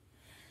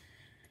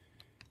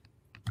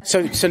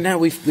 So now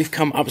we've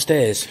come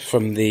upstairs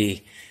from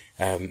the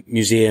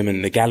museum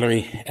and the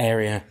gallery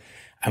area,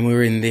 and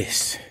we're in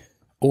this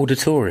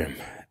auditorium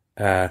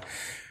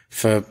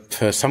for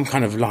some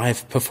kind of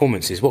live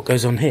performances. What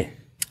goes on here?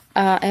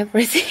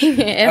 Everything.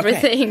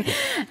 Okay.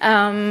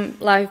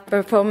 Live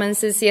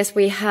performances. Yes,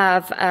 we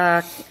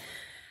have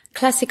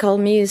classical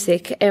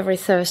music every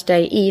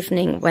Thursday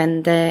evening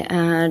when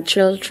the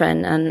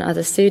children and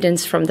other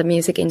students from the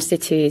Music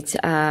Institute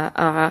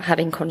are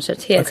having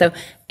concerts here. Okay. So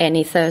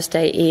any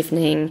Thursday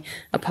evening,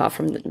 apart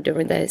from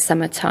during the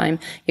summertime,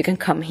 you can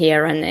come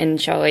here and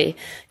enjoy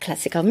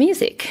classical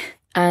music.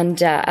 And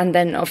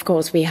then, of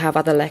course, we have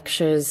other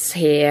lectures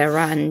here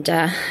and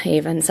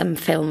even some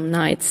film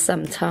nights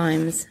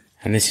sometimes.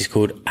 And this is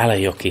called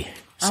Alajoki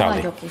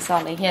Sali. Alajoki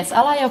Sali, yes.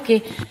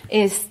 Alajoki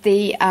is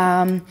the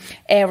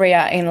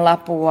area in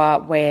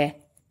Lapua where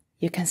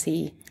you can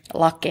see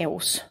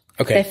lakeus,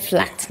 Okay. the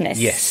flatness.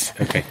 Yes,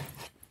 okay.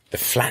 The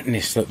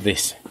flatness that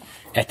this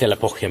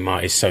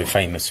Etelä-Pohjanmaa is so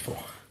famous for.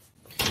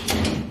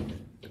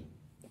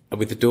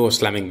 With the door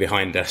slamming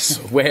behind us,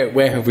 where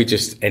have we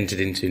just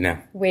entered into now?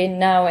 We're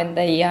now in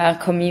the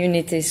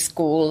community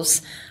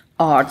school's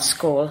art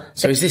school.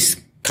 So is this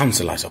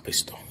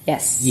kansalaisopisto?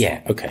 Yes.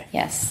 Yeah, okay.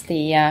 Yes,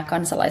 the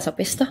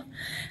kansalaisopisto.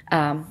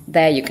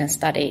 There you can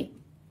study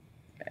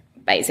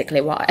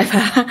basically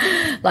whatever,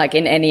 like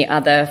in any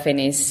other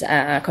Finnish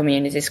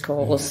community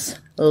schools,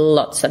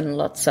 lots and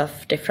lots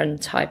of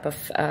different type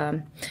of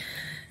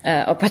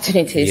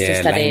opportunities to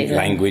study.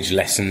 Language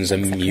lessons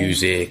and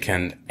music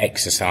and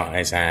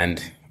exercise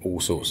and all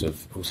sorts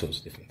of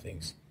different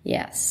things.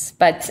 Yes,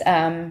 but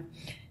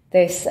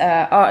this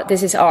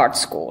is art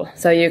school,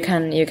 so you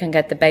can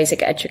get the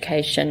basic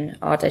education,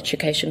 art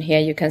education here.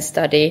 You can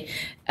study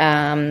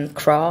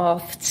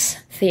crafts,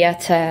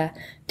 theatre,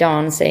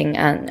 dancing,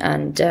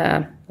 and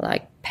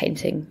like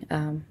painting,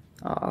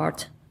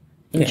 art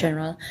in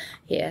general.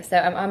 Yeah,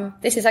 so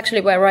this is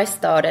actually where I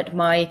started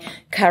my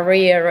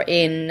career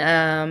in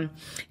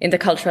the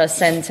cultural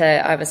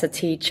centre. I was a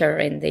teacher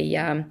in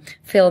the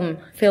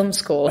film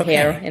school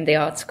here in the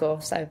art school.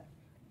 So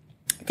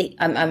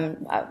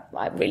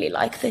I really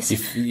like this. You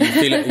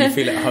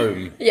feel at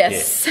home.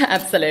 Yes,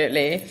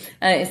 absolutely.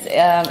 And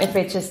if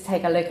we just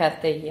take a look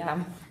at the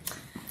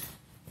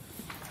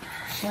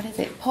what is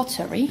it,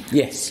 pottery?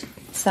 Yes.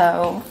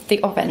 So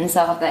the ovens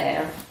are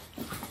there.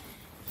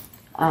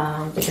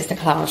 This is the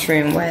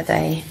classroom where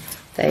they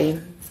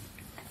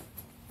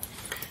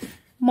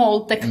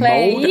mold the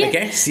clay. Mold, I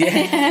guess,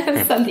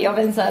 yeah. So the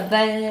ovens are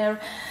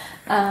there.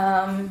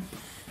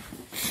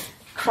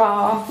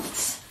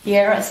 Crafts.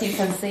 Here, as you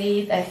can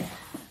see, the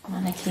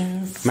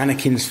mannequins.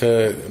 Mannequins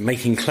for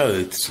making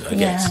clothes, I guess.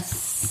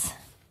 Yes.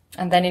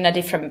 And then in a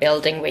different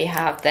building we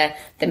have the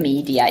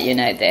media,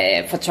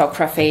 the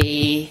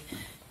photography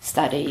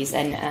studies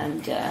and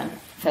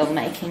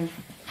filmmaking.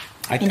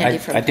 I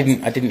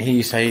didn't hear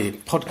you say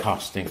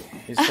podcasting.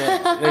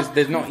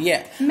 There's not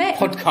yet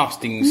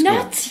podcasting school.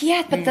 Not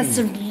yet, but that's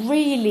a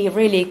really,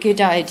 really good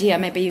idea.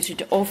 Maybe you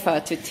should offer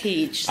to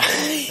teach.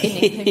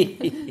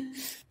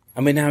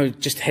 And we're now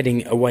just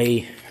heading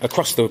away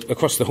across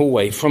the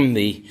hallway from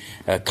the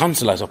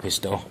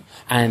kansalaisopisto,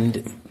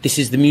 and this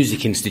is the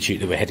Music Institute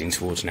that we're heading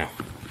towards now.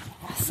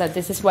 So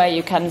this is where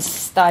you can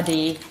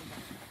study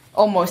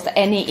almost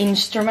any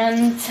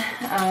instrument.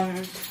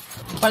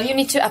 Well, you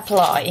need to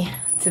apply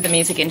to the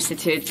Music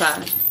Institute,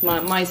 but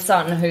my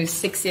son, who's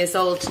 6 years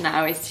old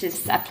now, is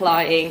just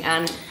applying,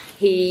 and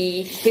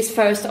his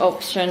first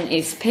option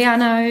is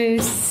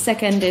piano,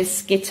 second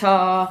is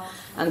guitar,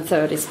 and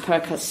third is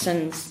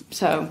percussion.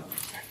 So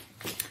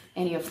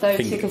any of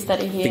those you can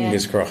study here.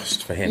 Fingers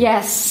crossed for him.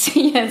 Yes,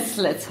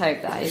 let's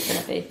hope that he's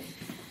going to be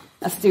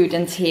a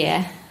student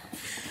here.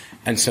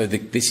 And so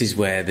this is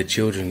where the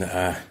children that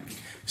are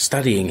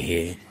studying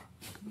here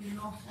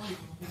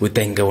would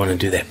then go on and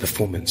do their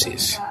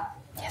performances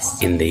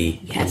in the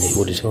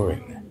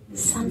auditorium.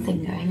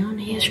 Something going on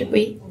here. Should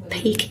we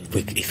peek?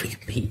 If we can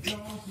peek.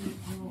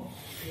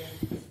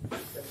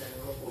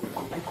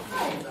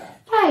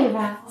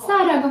 Päivää.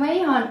 Saadaanko me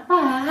ihan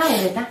vähän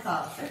häiritä?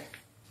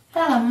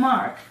 Täällä on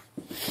Mark.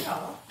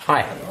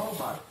 Hi.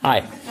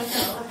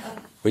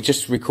 We're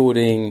just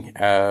recording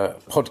a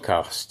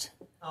podcast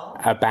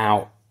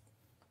about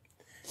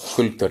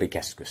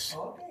Kulttuurikeskus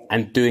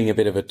and doing a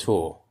bit of a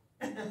tour.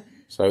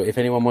 So if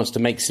anyone wants to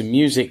make some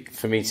music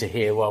for me to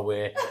hear while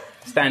we're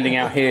standing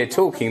out here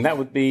talking, that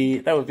would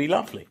be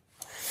lovely.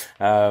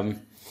 Now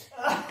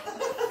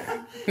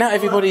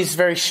everybody's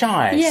very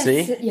shy, yes,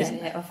 see?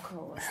 Yeah, of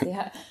course.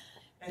 Yeah.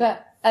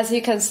 But as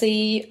you can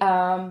see,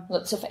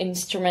 lots of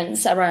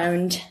instruments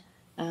around.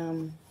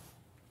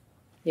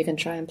 You can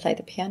try and play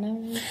the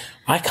piano.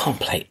 I can't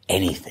play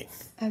anything.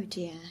 Oh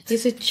dear. You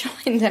should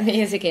join the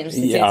Music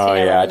Institute.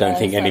 Yeah, I don't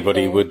think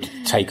anybody would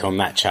take on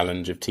that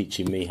challenge of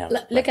teaching me how to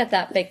play. Look at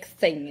that big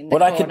thing in the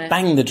corner. I could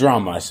bang the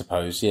drum, I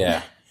suppose,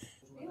 yeah.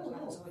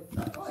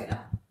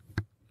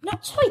 No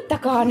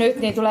soittakaa nyt,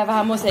 niin tulee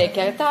vähän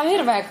musiikkia. Tää on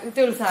hirveän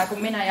tylsää,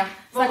 kun minä ja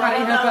Sakari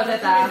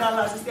höpötetään.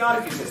 Tällaisesti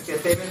arkisesti,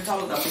 ettei me nyt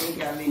haluta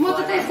mihinkään liikaa.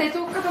 Mutta teistä ei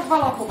tule kato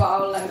valokuvaa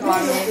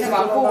ollenkaan, niin te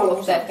vaan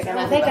kuulutte, ettekä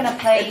nää. They're gonna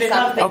play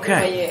something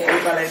for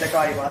you. Väleitä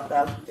kaivaa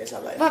täällä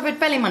kesällä. Why would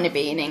Bellymoney be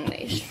in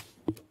English?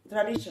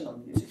 Traditional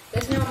music.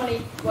 There's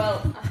normally,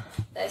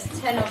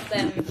 there's 10 of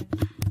them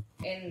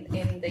in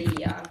the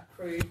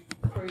group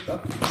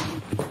of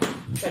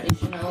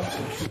traditional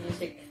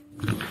music.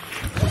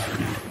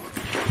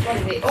 What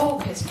is the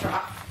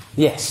orchestra?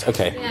 Yes,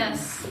 okay.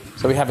 Yes.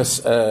 So we have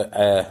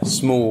a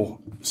small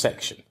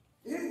section.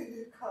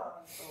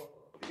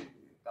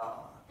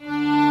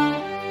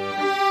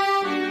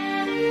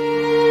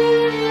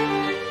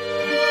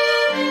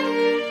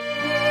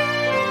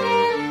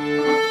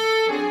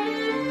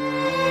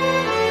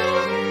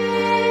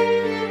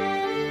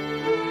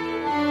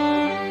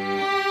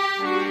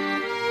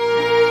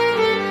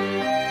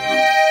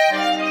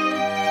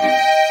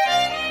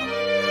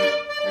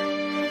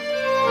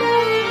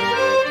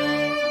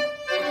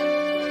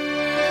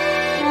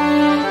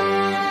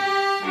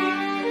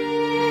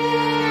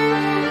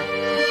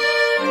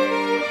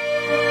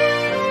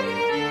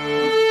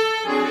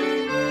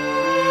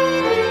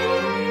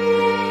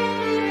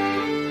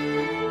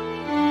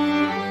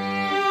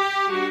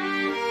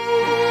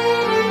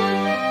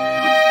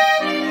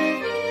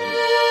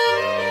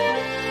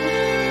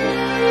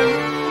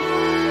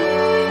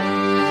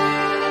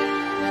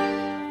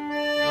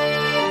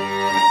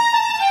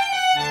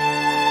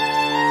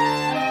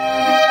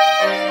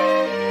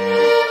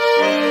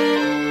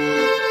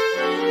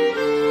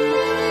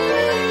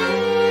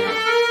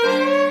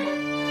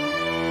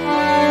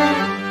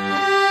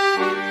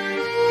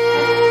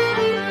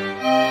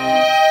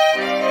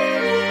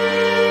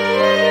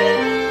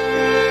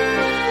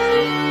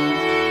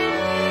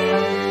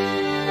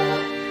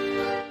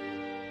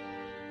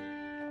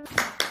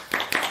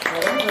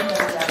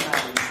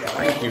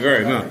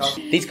 Very much.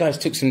 These guys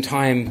took some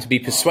time to be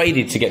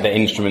persuaded to get their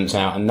instruments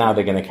out, and now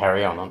they're going to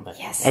carry on, aren't they?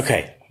 Yes.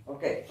 Okay.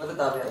 Okei,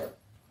 otetaan vielä.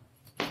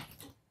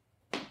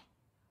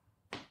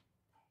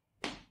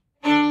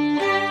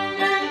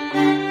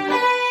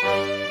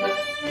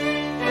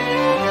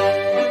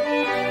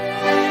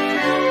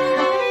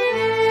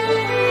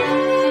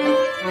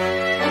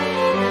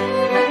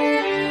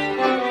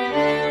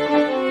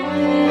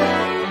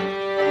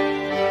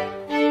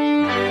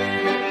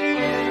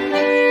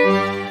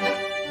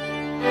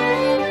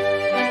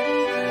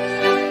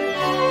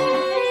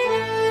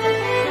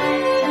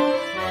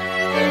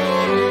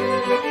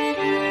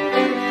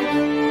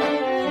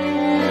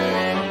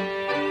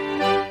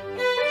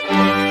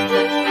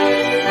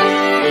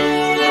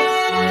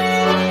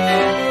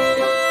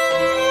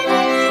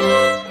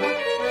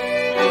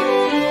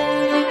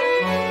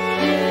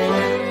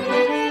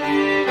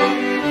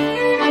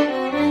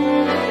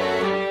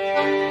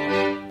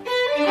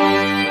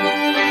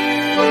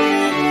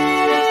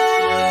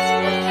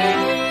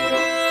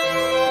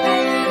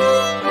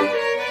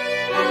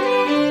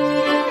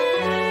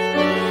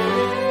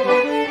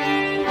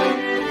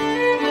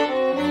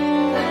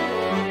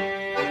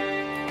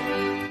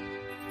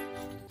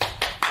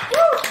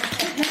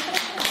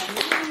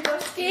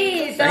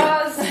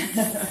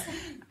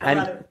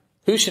 And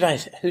who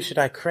should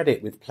I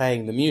credit with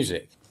playing the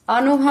music?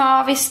 Anu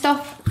Haavisto.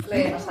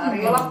 Leena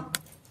Sarjola.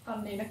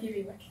 Anniina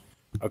Kivimäki.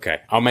 Okay,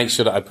 I'll make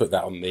sure that I put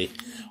that on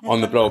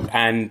the blog.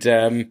 And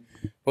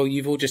well,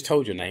 you've all just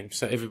told your name,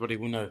 so everybody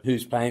will know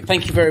who's playing.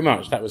 Thank you very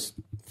much. That was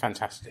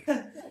fantastic.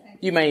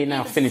 You may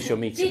now finish your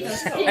meeting.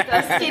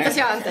 Kiitos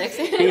ja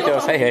anteeksi.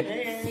 Kiitos, hey.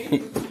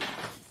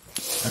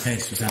 Okay,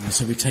 Susanna,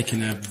 so we've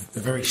taken a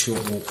very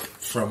short walk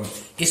from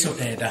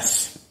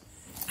Isopedas,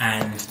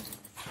 and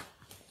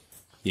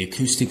the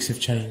acoustics have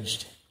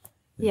changed.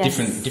 Yes.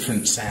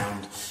 Different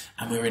sound,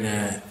 and we're in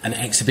an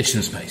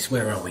exhibition space.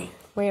 Where are we?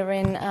 We're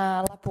in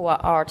Lapua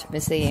Art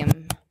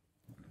Museum.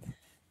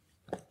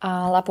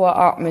 Lapua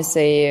Art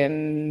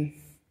Museum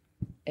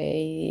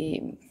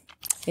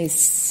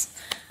is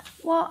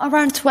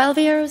around 12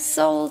 years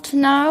old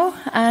now,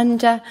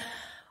 and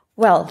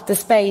well, the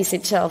space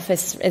itself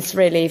is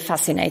really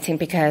fascinating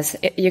because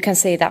you can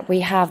see that we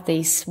have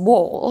these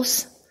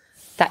walls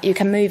that you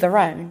can move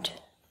around.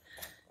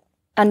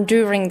 And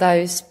during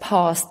those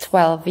past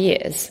 12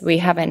 years, we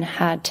haven't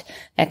had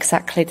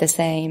exactly the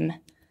same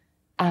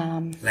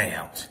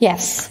layout.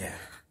 Yes. Yeah.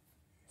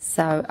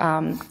 So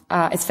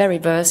it's very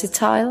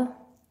versatile.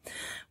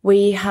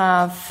 We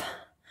have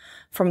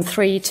from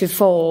 3 to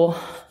 4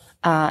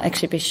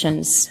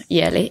 exhibitions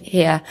yearly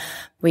here.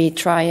 We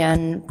try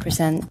and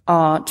present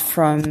art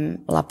from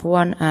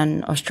Lapuan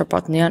and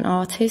Ostrobotnian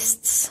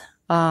artists,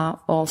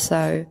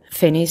 also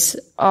Finnish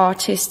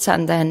artists,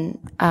 and then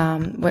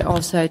we're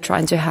also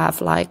trying to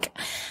have like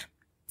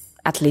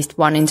at least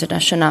one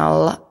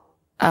international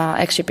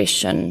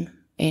exhibition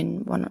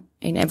in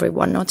every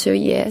 1 or 2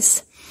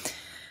 years.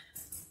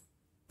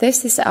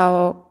 This is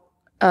our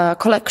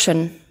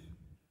collection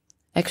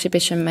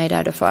exhibition made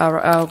out of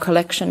our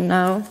collection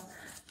now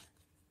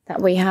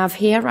that we have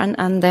here.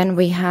 And then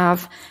we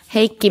have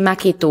Heikki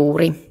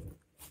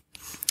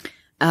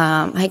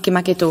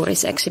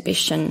Mäkituuri's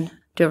exhibition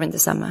during the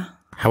summer.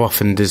 How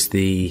often does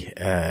the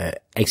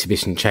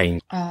exhibition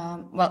change?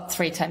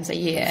 3 times a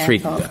year.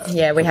 3.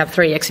 We have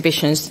 3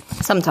 exhibitions,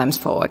 sometimes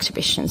 4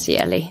 exhibitions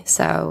yearly.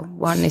 So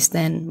one is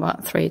then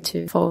 3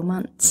 to 4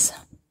 months.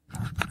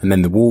 And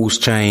then the walls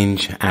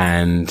change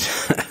and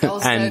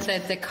also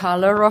the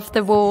color of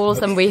the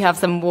walls, and we have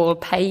some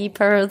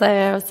wallpaper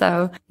there,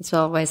 so it's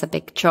always a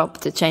big job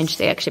to change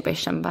the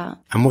exhibition. But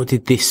And what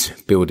did this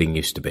building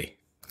used to be?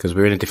 Because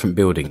we're in a different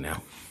building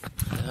now.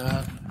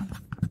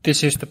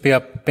 This used to be a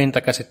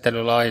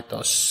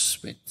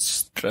pintakäsittelylaitos,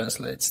 which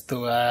translates to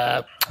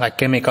like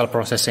chemical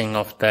processing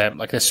of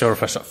the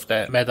surface of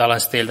the metal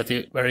and steel that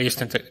were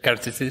used in the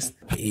cartridges.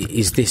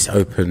 Is this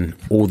open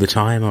all the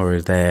time, or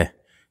are there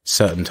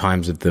certain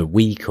times of the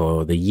week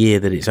or the year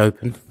that it's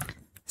open?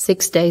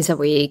 6 days a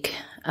week,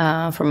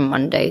 from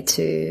Monday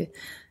to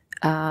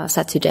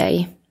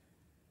Saturday,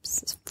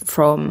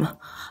 from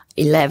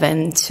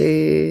 11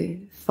 to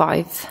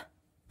 5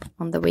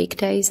 on the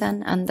weekdays,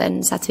 and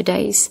then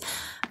Saturdays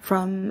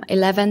from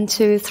 11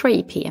 to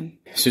 3 p.m.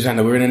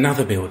 Susanna, we're in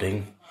another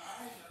building.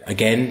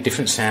 Again,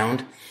 different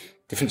sound,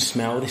 different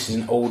smell. This is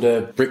an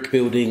older brick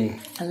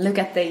building. And look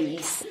at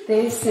these.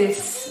 This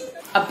is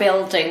a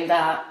building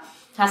that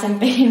hasn't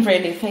been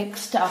really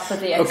fixed after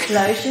the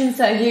explosion,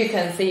 so you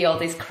can see all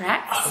these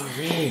cracks. Oh,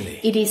 really?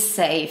 It is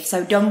safe,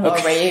 so don't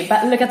worry.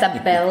 But look at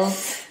that belt.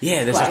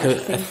 Yeah, there's like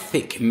a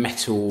thick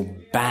metal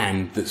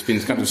band that's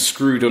been kind of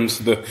screwed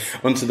onto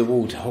the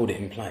wall to hold it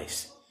in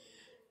place.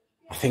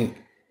 I think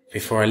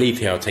before I leave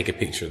here, I'll take a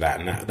picture of that,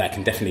 and that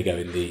can definitely go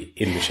in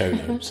the show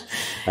notes.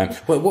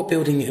 What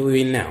building are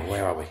we in now?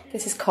 Where are we?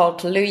 This is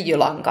called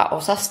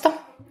Lyijylanka-osasto.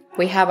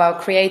 We have our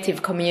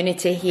creative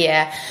community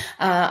here.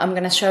 I'm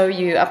going to show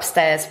you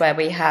upstairs where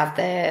we have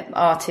the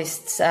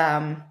artists'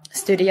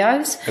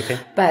 studios. Okay.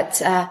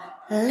 But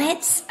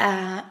let's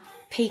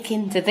peek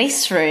into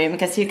this room,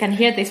 because you can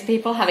hear these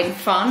people having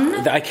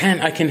fun. I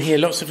can hear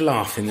lots of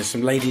laughing. There's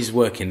some ladies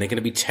working. They're going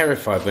to be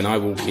terrified when I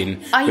walk in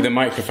with a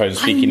microphone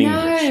speaking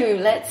English. No,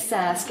 let's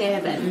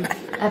scare them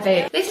a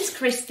bit. This is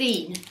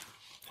Christine.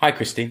 Hi,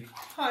 Christine.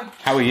 Hi.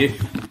 How are you?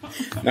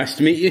 Nice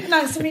to meet you.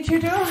 Nice to meet you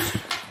too.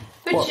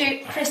 Would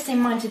you, Christine,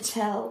 mind to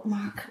tell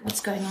Mark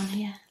what's going on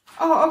here?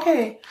 Oh,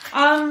 okay.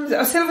 I'm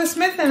a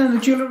silversmith and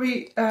a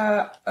jewellery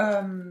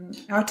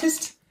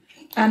artist,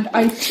 and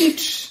I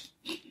teach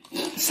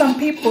some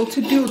people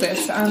to do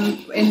this.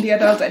 I'm in the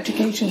Adult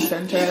Education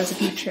Centre as a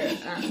teacher,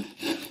 and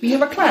we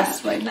have a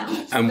class right now.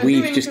 So And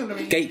we've just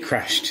gate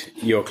crashed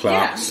your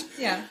class.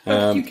 Yeah.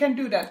 But you can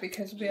do that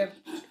because we have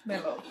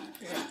mellow.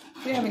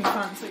 We're having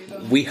fun, so you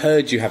don't. We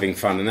heard you having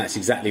fun, and that's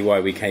exactly why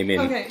we came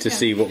in to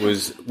see what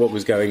was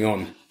going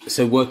on.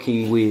 So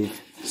working with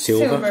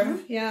silver?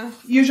 Yeah.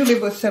 Usually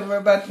with silver,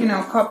 but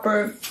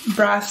copper,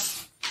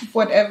 brass,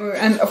 whatever.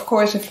 And of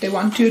course, if they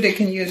want to, they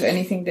can use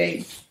anything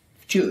they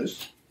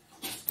choose.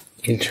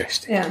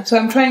 Interesting. Yeah. So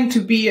I'm trying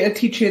to be a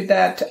teacher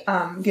that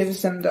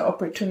gives them the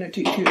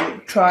opportunity to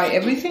try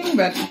everything,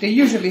 but they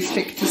usually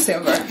stick to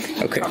silver,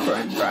 copper,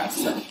 and brass.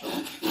 So.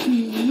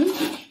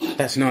 Mm-hmm.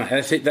 That's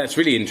nice. That's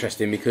really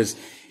interesting, because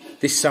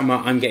this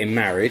summer I'm getting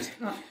married.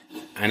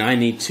 And I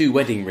need 2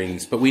 wedding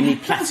rings, but we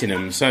need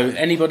platinum. So does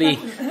anybody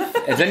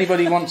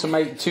want to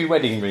make 2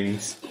 wedding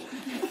rings?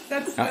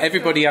 Now,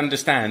 everybody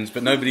understands,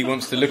 but nobody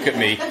wants to look at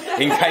me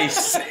in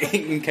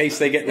case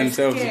they get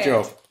themselves a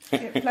job.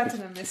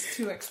 Platinum is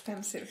too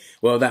expensive.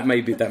 Well, that may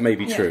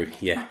be true.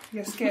 Yeah.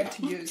 You're scared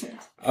to use it.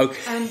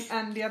 Okay.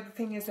 And the other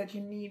thing is that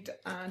you need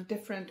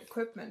different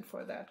equipment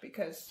for that,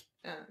 because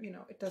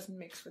it doesn't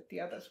mix with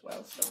the others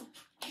well. So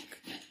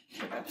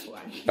that's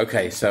why.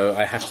 Okay, so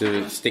I have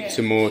to stick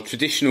to more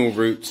traditional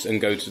routes and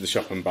go to the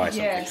shop and buy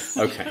something. Yes.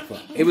 Okay. Well,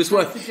 it was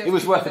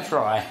worth a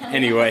try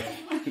anyway.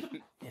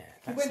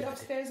 You went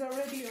upstairs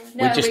already? Or?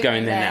 No, we're just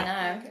going there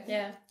now. Okay.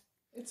 Yeah.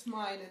 It's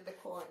mine in the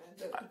corner,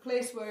 the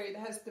place where it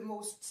has the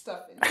most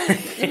stuff in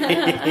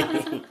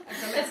it.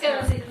 Let's go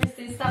and see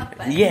Christine's stuff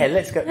then. Yeah,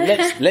 let's go.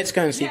 Let's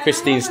go and see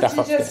Christine's stuff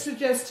up there. Just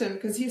suggestion,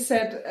 because you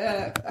said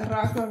a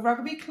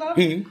rugby club.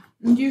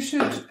 Mm-hmm. You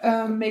should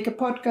make a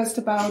podcast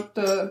about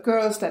the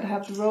girls that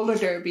have the roller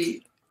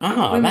derby.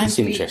 Ah, that's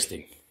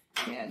interesting.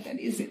 Yeah, that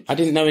is it. I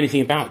didn't know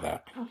anything about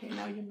that. Okay,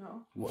 now you know.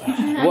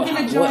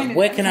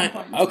 Where can I?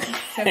 Okay.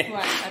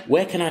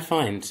 Where can I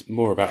find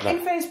more about that?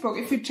 In Facebook,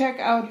 if you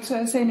check out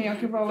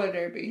Seinäjoki Roller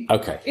Derby.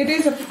 Okay. It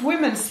is a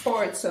women's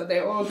sport, so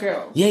they're all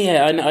girls.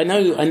 Yeah. I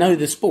know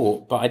the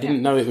sport, but I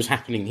didn't know it was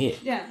happening here.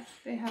 Yeah,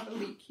 they have a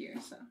league here,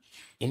 so.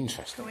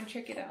 Interesting. Go and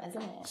check it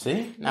out.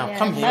 See? Now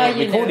come here. I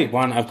recorded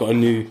one. I've got a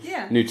new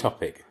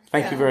topic.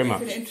 Thank you very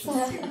much.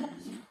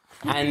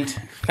 And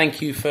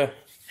thank you for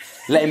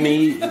letting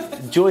me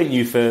join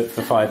you for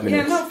 5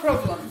 minutes. Yeah, no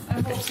problem.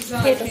 I hope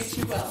Susanna treats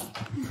you well.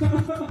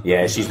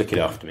 Yeah, she's looking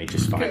after me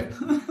just fine.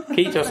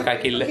 Kiitos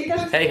kaikille.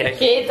 Hei hei.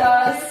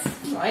 Kiitos.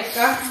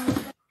 Moikka.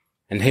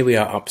 And here we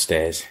are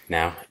upstairs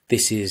now.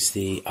 This is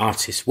the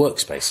artist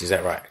workspace, is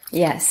that right?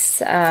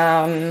 Yes,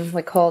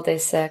 we call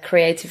this a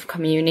creative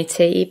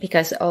community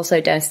because also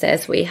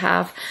downstairs we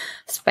have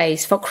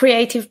space for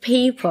creative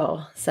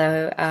people.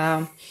 So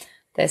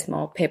there's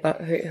more people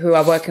who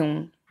are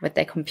working with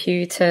their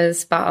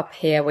computers, but up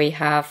here we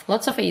have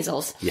lots of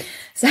easels. Yeah.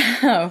 So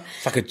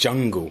it's like a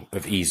jungle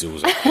of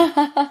easels.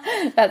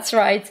 That's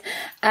right.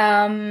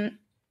 In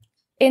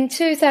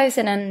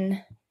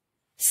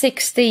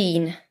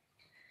 2016,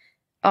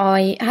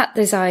 I had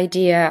this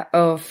idea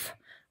of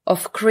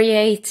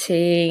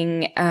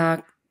creating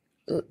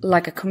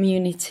like a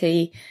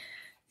community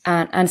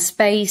and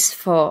space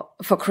for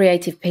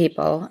creative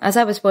people. As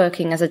I was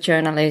working as a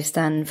journalist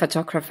and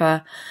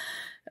photographer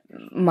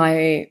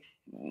my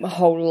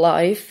whole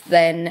life,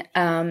 then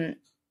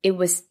it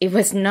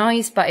was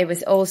nice, but it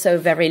was also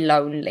very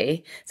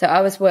lonely. So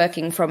I was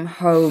working from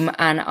home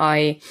and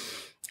I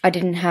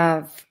didn't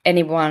have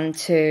anyone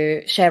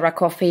to share a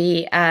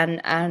coffee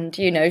and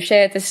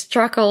share the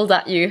struggle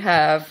that you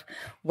have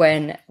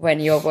when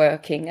you're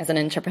working as an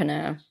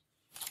entrepreneur.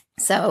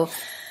 So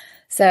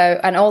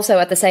and also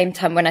at the same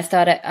time when I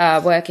started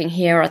working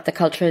here at the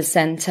Cultural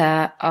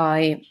Center,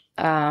 I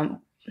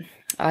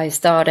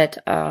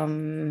started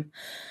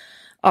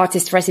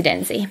artist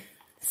residency.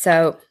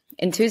 So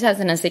in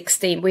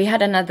 2016 we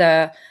had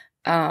another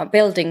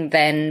building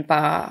then,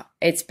 but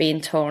it's been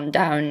torn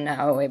down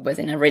now. It was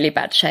in a really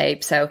bad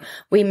shape. So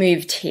we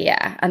moved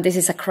here and this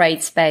is a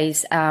great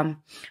space.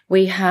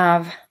 We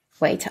have,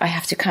 I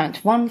have to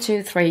count 1,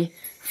 2, 3,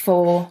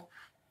 4,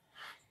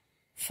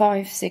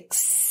 5, 6,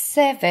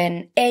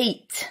 7,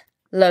 8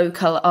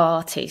 local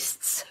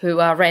artists who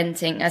are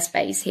renting a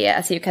space here.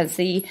 As you can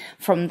see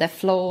from the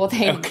floor,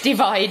 they've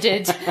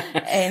divided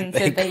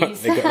into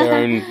these. They've got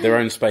their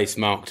own space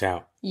marked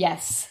out.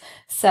 Yes.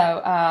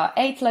 So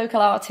 8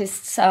 local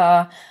artists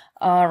are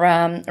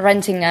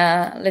renting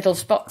little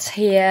spots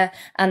here,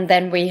 and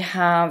then we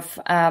have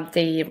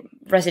the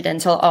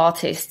residential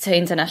artists,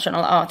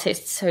 international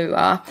artists who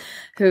are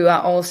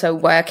also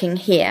working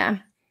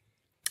here.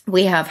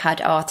 We have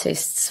had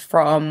artists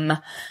from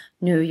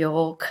New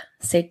York,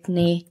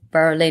 Sydney,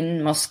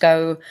 Berlin,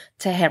 Moscow,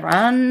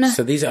 Tehran.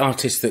 So these are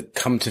artists that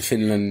come to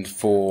Finland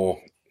for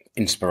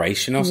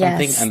inspiration or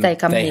something, yes, and they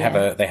come they here. have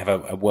a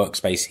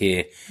workspace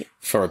here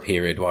for a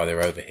period while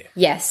they're over here.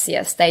 Yes,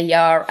 they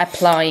are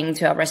applying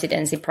to a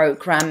residency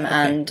program,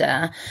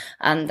 okay.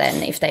 and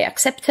then if they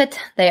accept it,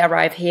 they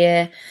arrive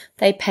here,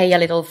 they pay a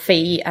little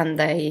fee, and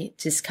they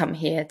just come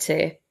here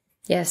to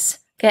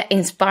get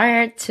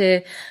inspired,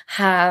 to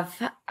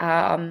have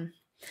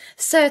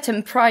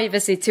certain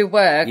privacy to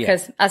work,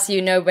 because as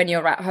you know, when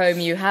you're at home,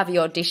 you have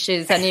your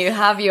dishes and you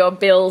have your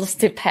bills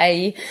to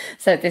pay.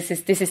 So this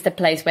is the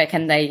place where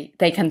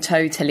they can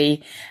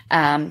totally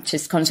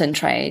just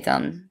concentrate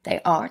on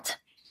their art.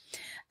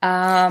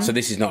 So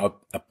this is not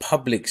a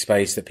public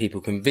space that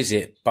people can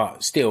visit,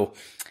 but still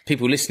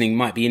people listening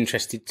might be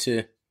interested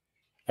to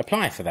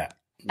apply for that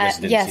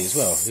residency as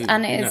well. Who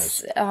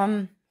it's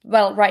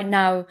well, right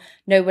now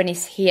no one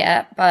is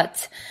here,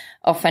 but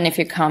often if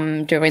you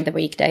come during the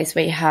weekdays,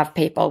 we have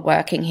people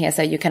working here.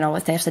 So you can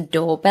always, there's a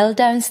doorbell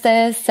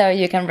downstairs, so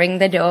you can ring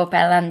the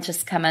doorbell and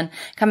just come and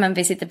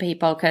visit the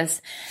people,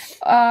 because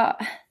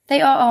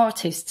they are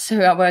artists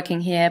who are working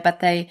here, but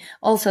they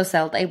also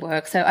sell their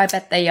work. So I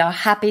bet they are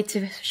happy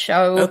to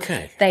show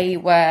their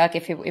work.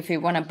 If you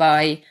want to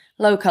buy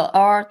local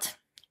art,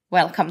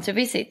 welcome to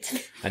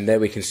visit. And there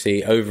we can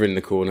see over in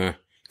the corner,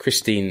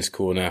 Christine's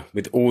corner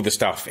with all the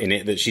stuff in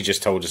it that she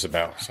just told us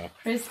about. So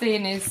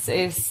Christine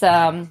is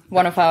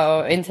one of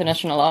our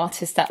international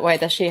artists that way,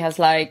 that she has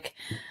like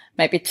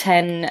maybe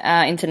 10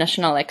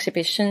 international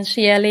exhibitions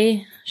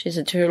yearly. She's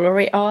a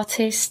jewelry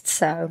artist,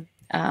 so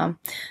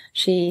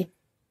she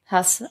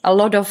has a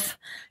lot of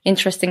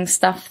interesting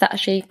stuff that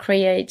she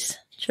creates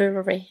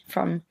jewelry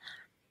from.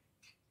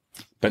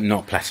 But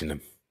not platinum.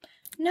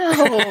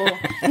 No.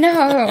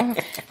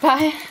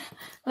 But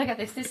look at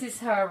this. This is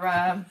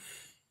her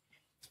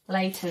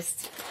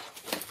latest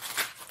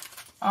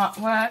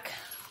artwork.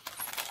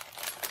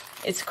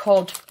 It's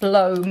called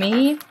Blow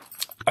Me.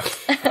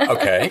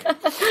 Okay.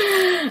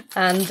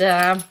 And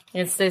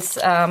it's this...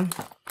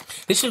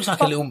 this looks like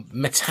a little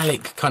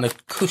metallic kind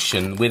of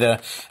cushion with a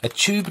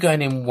tube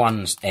going in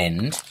one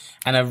end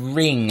and a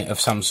ring of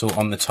some sort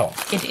on the top.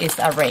 It is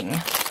a ring.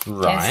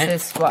 Right.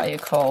 This is what you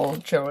call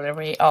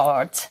jewellery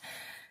art.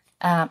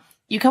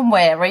 You can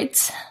wear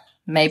it.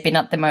 Maybe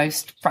not the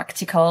most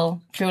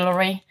practical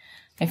jewellery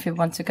if you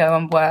want to go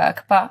and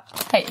work, but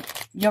hey,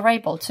 you're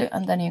able to,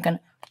 and then you can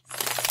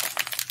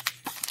fix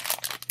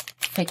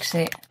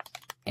it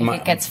if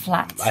it gets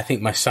flat. I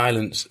think my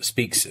silence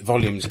speaks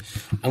volumes.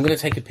 I'm going to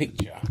take a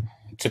picture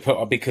to put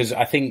up, because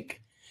I think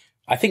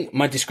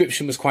my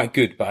description was quite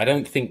good, but I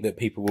don't think that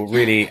people will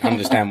really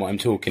understand what I'm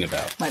talking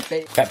about. Might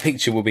be. That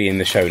picture will be in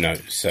the show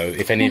notes, so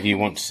if any of you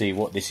want to see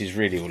what this is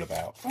really all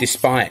about,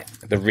 despite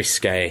the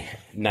risque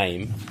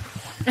name.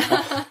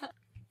 I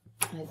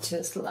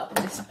just love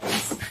this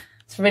place.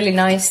 It's really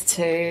nice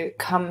to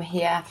come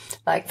here.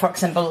 Like, for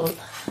example,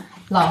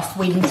 last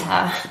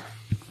winter,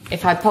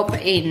 if I pop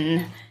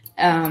in,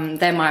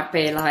 there might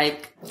be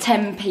like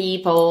 10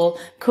 people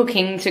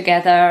cooking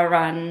together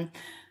and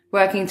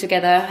working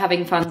together,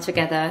 having fun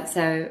together.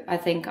 So I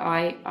think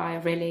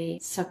I really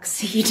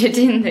succeeded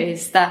in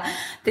this, that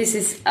this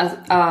is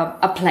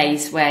a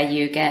place where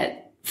you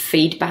get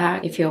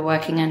feedback if you're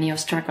working and you're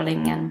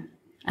struggling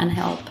and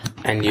help.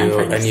 And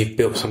you've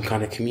built some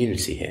kind of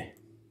community here.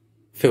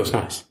 Feels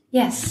nice.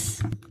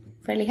 Yes.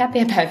 Really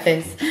happy about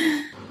this.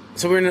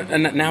 So we're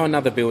in now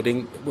another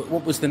building.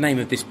 What was the name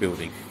of this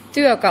building?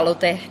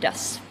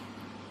 Työkalutehdas.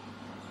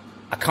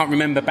 I can't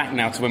remember back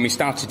now to when we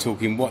started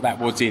talking what that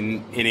was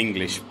in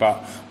English, but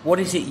what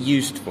is it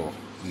used for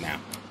now?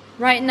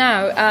 Right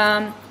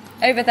now,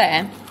 over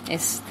there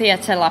is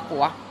Theatre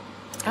Lapua.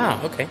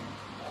 Ah, okay.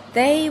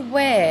 They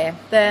were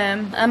the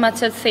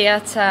amateur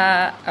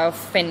theatre of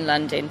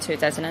Finland in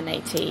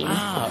 2018.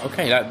 Ah,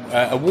 okay,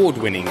 like,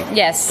 award-winning.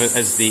 Yes,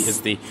 as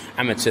the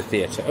amateur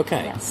theatre.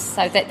 Okay. Yes,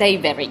 so they're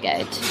very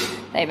good.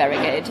 They're very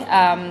good.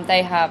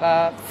 They have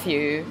a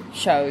few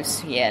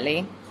shows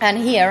yearly, and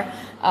here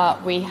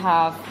we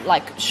have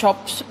like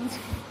shops.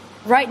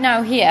 Right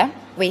now, here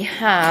we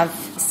have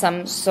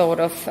some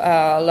sort of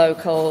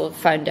local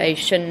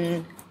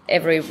foundation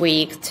every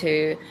week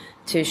to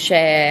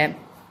share.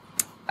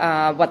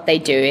 What they're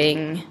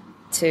doing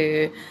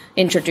to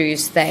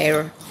introduce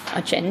their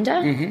agenda.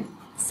 Mm-hmm.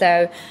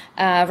 So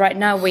right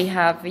now we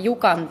have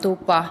Jukan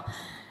Tupa.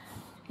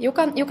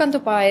 Jukan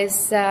Tupa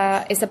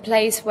is a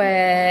place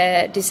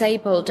where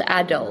disabled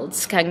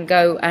adults can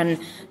go and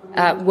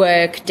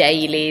work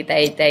daily.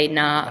 They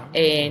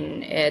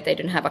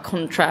don't have a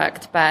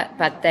contract,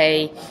 but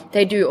they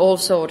do all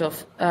sort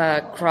of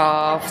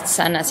crafts,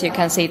 and as you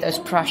can see, those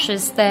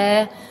brushes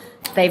there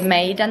they've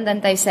made, and then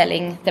they're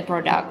selling the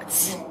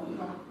products.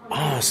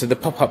 Ah, so the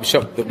pop-up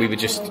shop that we were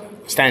just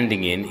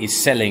standing in is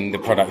selling the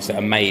products that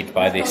are made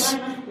by this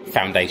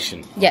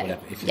foundation. Yeah.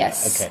 Whatever,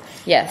 yes. Okay.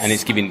 Yes. And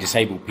it's giving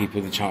disabled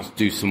people the chance to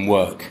do some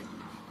work.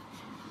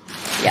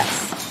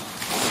 Yes.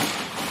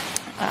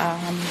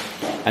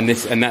 And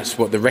that's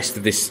what the rest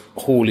of this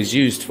hall is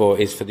used for,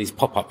 is for this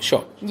pop-up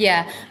shop.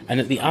 Yeah. And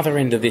at the other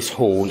end of this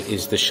hall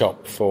is the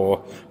shop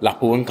for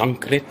Lapua and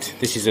Konkrit.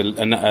 This is a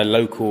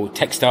local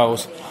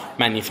textiles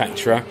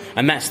manufacturer,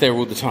 and that's there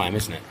all the time,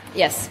 isn't it?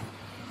 Yes.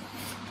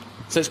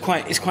 So it's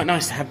quite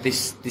nice to have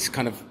this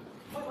kind of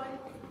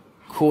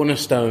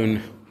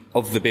cornerstone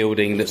of the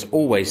building that's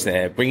always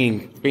there,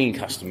 bringing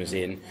customers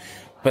in,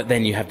 but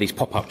then you have these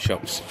pop-up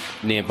shops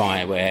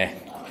nearby where,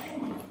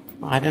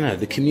 I don't know,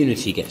 the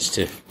community gets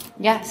to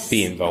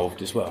be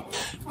involved as well.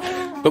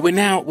 But we're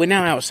now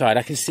outside.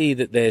 I can see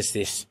that there's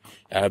this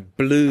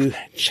blue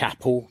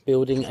chapel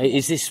building.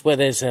 Is this where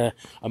there's a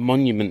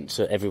monument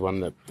to everyone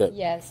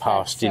that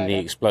passed in the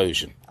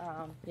explosion?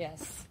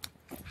 Yes.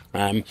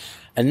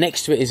 And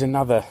next to it is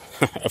another,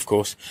 of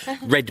course,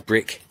 red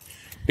brick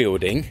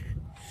building.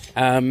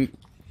 And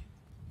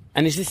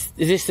is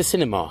this the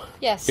cinema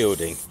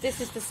building? Yes,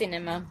 this is the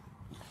cinema.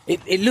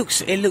 It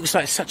looks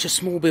like such a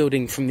small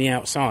building from the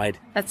outside.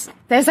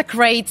 There's a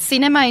great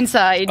cinema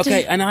inside.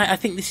 Okay, and I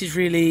think this is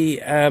really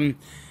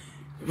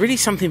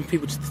something for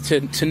people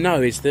to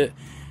know, is that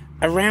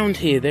around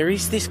here there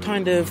is this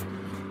kind of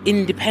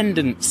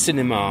independent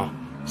cinema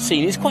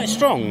scene. It's quite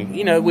strong,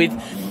 with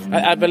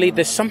I believe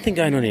there's something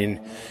going on in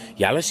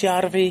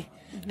Jalasjärvi.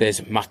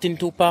 There's Martin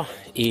Tupa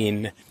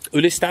in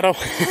Ylistaro.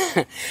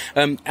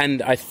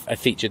 And I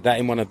featured that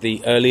in one of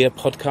the earlier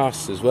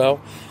podcasts as well.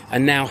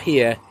 And now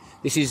here,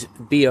 this is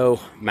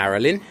Bio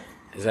Marilyn.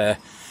 There's a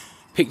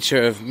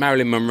picture of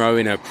Marilyn Monroe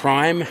in her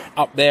prime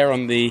up there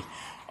on the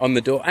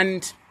door.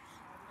 And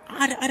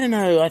I don't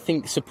know, I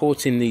think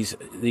supporting these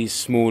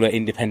smaller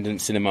independent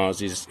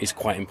cinemas is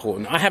quite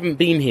important. I haven't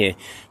been here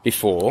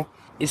before.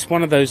 It's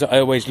one of those that I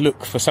always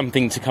look for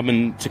something to come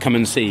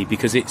and see,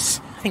 because I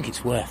think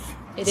it's worth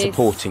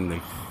supporting them.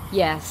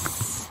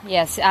 Yes.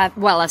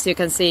 Well, as you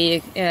can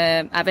see,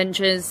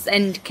 Avengers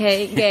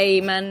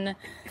Endgame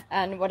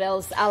and what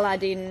else?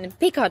 Aladdin,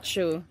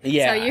 Pikachu.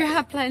 Yeah. So you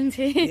have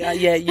plenty.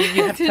 Yeah.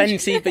 You have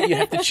plenty, but you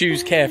have to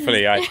choose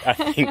carefully, I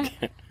think.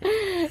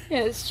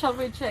 Yes. Shall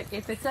we check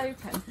if it's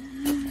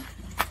open?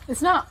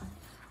 It's not.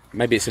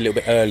 Maybe it's a little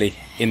bit early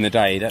in the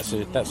day. That's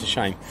a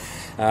shame.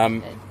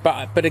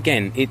 But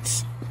again,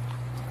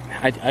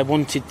 I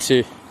wanted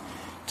to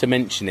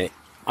mention it.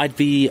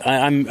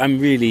 I'm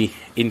really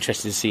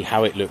interested to see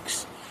how it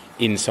looks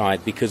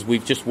inside, because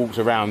we've just walked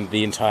around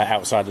the entire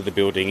outside of the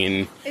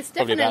building it's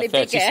definitely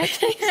about 30 bigger.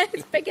 seconds.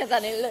 It's bigger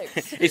than it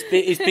looks.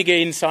 It's bigger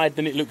inside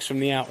than it looks from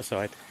the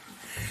outside.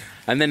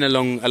 And then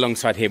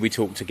alongside here, we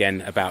talked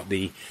again about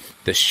the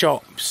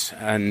shops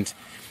and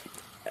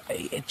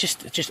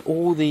just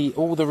all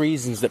the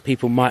reasons that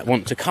people might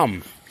want to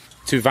come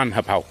to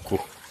Vanha Paukku.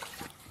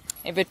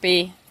 It would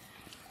be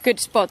a good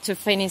spot to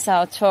finish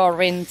our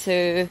tour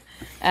into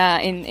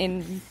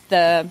in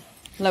the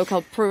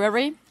local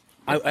brewery.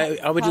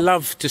 I would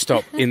love to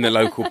stop in the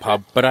local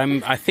pub, but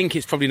I think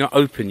it's probably not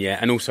open yet,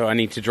 and also I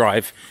need to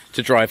drive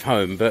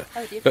home. But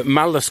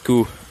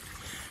Mallasku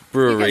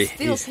brewery. You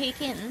can still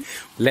peek in.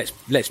 Let's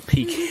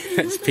peek.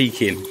 Let's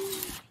peek in.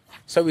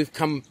 So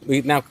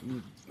we've now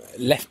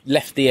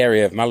left the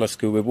area of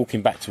Malasku. We're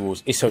walking back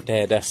towards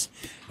Isotedas.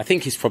 I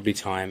think it's probably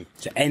time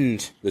to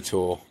end the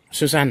tour.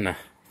 Susanna,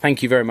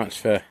 thank you very much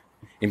for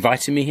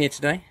inviting me here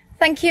today.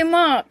 Thank you,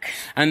 Mark.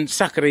 And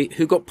Sakari,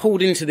 who got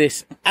pulled into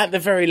this at the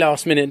very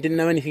last minute and didn't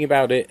know anything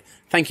about it.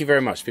 Thank you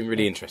very much. It's been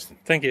really interesting.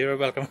 Thank you. You're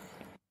welcome.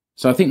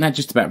 So I think that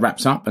just about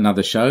wraps up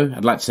another show.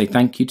 I'd like to say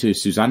thank you to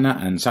Susanna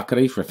and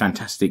Sakari for a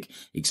fantastic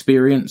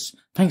experience.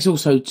 Thanks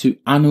also to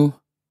Anu,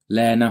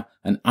 Leena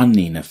and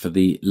Anniina for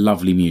the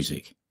lovely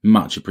music.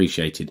 Much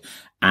appreciated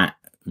at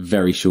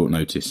very short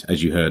notice,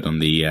 as you heard on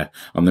the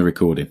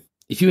recording.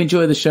 If you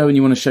enjoy the show and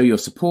you want to show your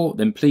support,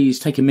 then please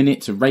take a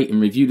minute to rate and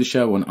review the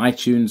show on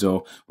iTunes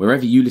or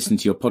wherever you listen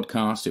to your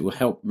podcast. It will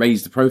help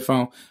raise the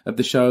profile of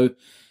the show.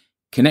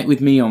 Connect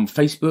with me on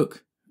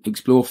Facebook,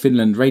 Explore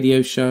Finland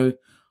Radio Show,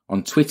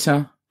 on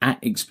Twitter,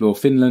 @Explore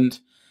Finland,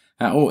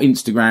 or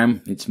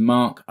Instagram, it's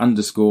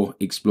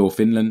Mark_Explore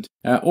Finland,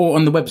 or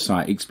on the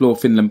website,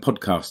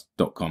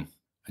 explorefinlandpodcast.com.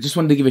 I just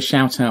wanted to give a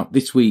shout out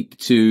this week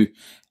to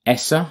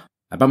Essa.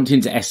 I bumped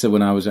into Essa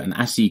when I was at an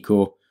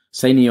Asiko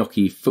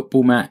Seinäjoki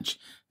football match.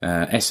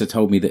 Essa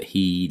told me that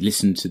he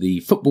listened to the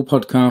football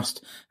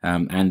podcast,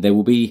 and there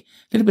will be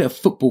a little bit of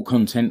football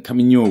content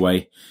coming your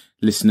way,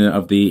 listener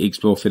of the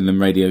Explore Finland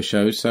radio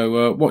show.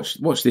 So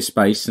watch this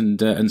space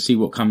and see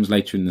what comes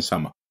later in the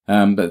summer.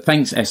 But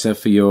thanks, Essa,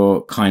 for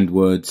your kind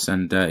words,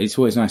 and it's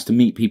always nice to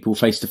meet people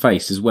face to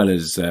face as well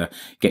as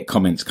get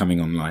comments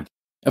coming online.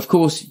 Of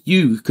course,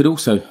 you could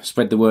also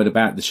spread the word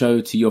about the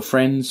show to your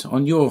friends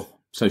on your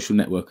social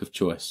network of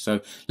choice.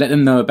 So let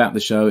them know about the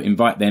show,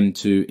 invite them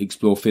to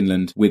Explore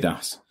Finland with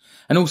us.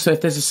 And also,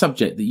 if there's a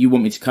subject that you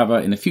want me to cover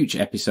in a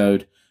future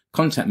episode,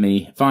 contact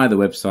me via the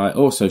website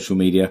or social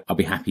media. I'll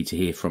be happy to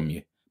hear from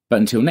you. But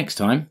until next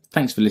time,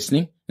 thanks for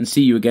listening and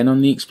see you again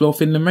on the Explore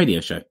Finland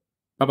radio show.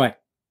 Bye-bye.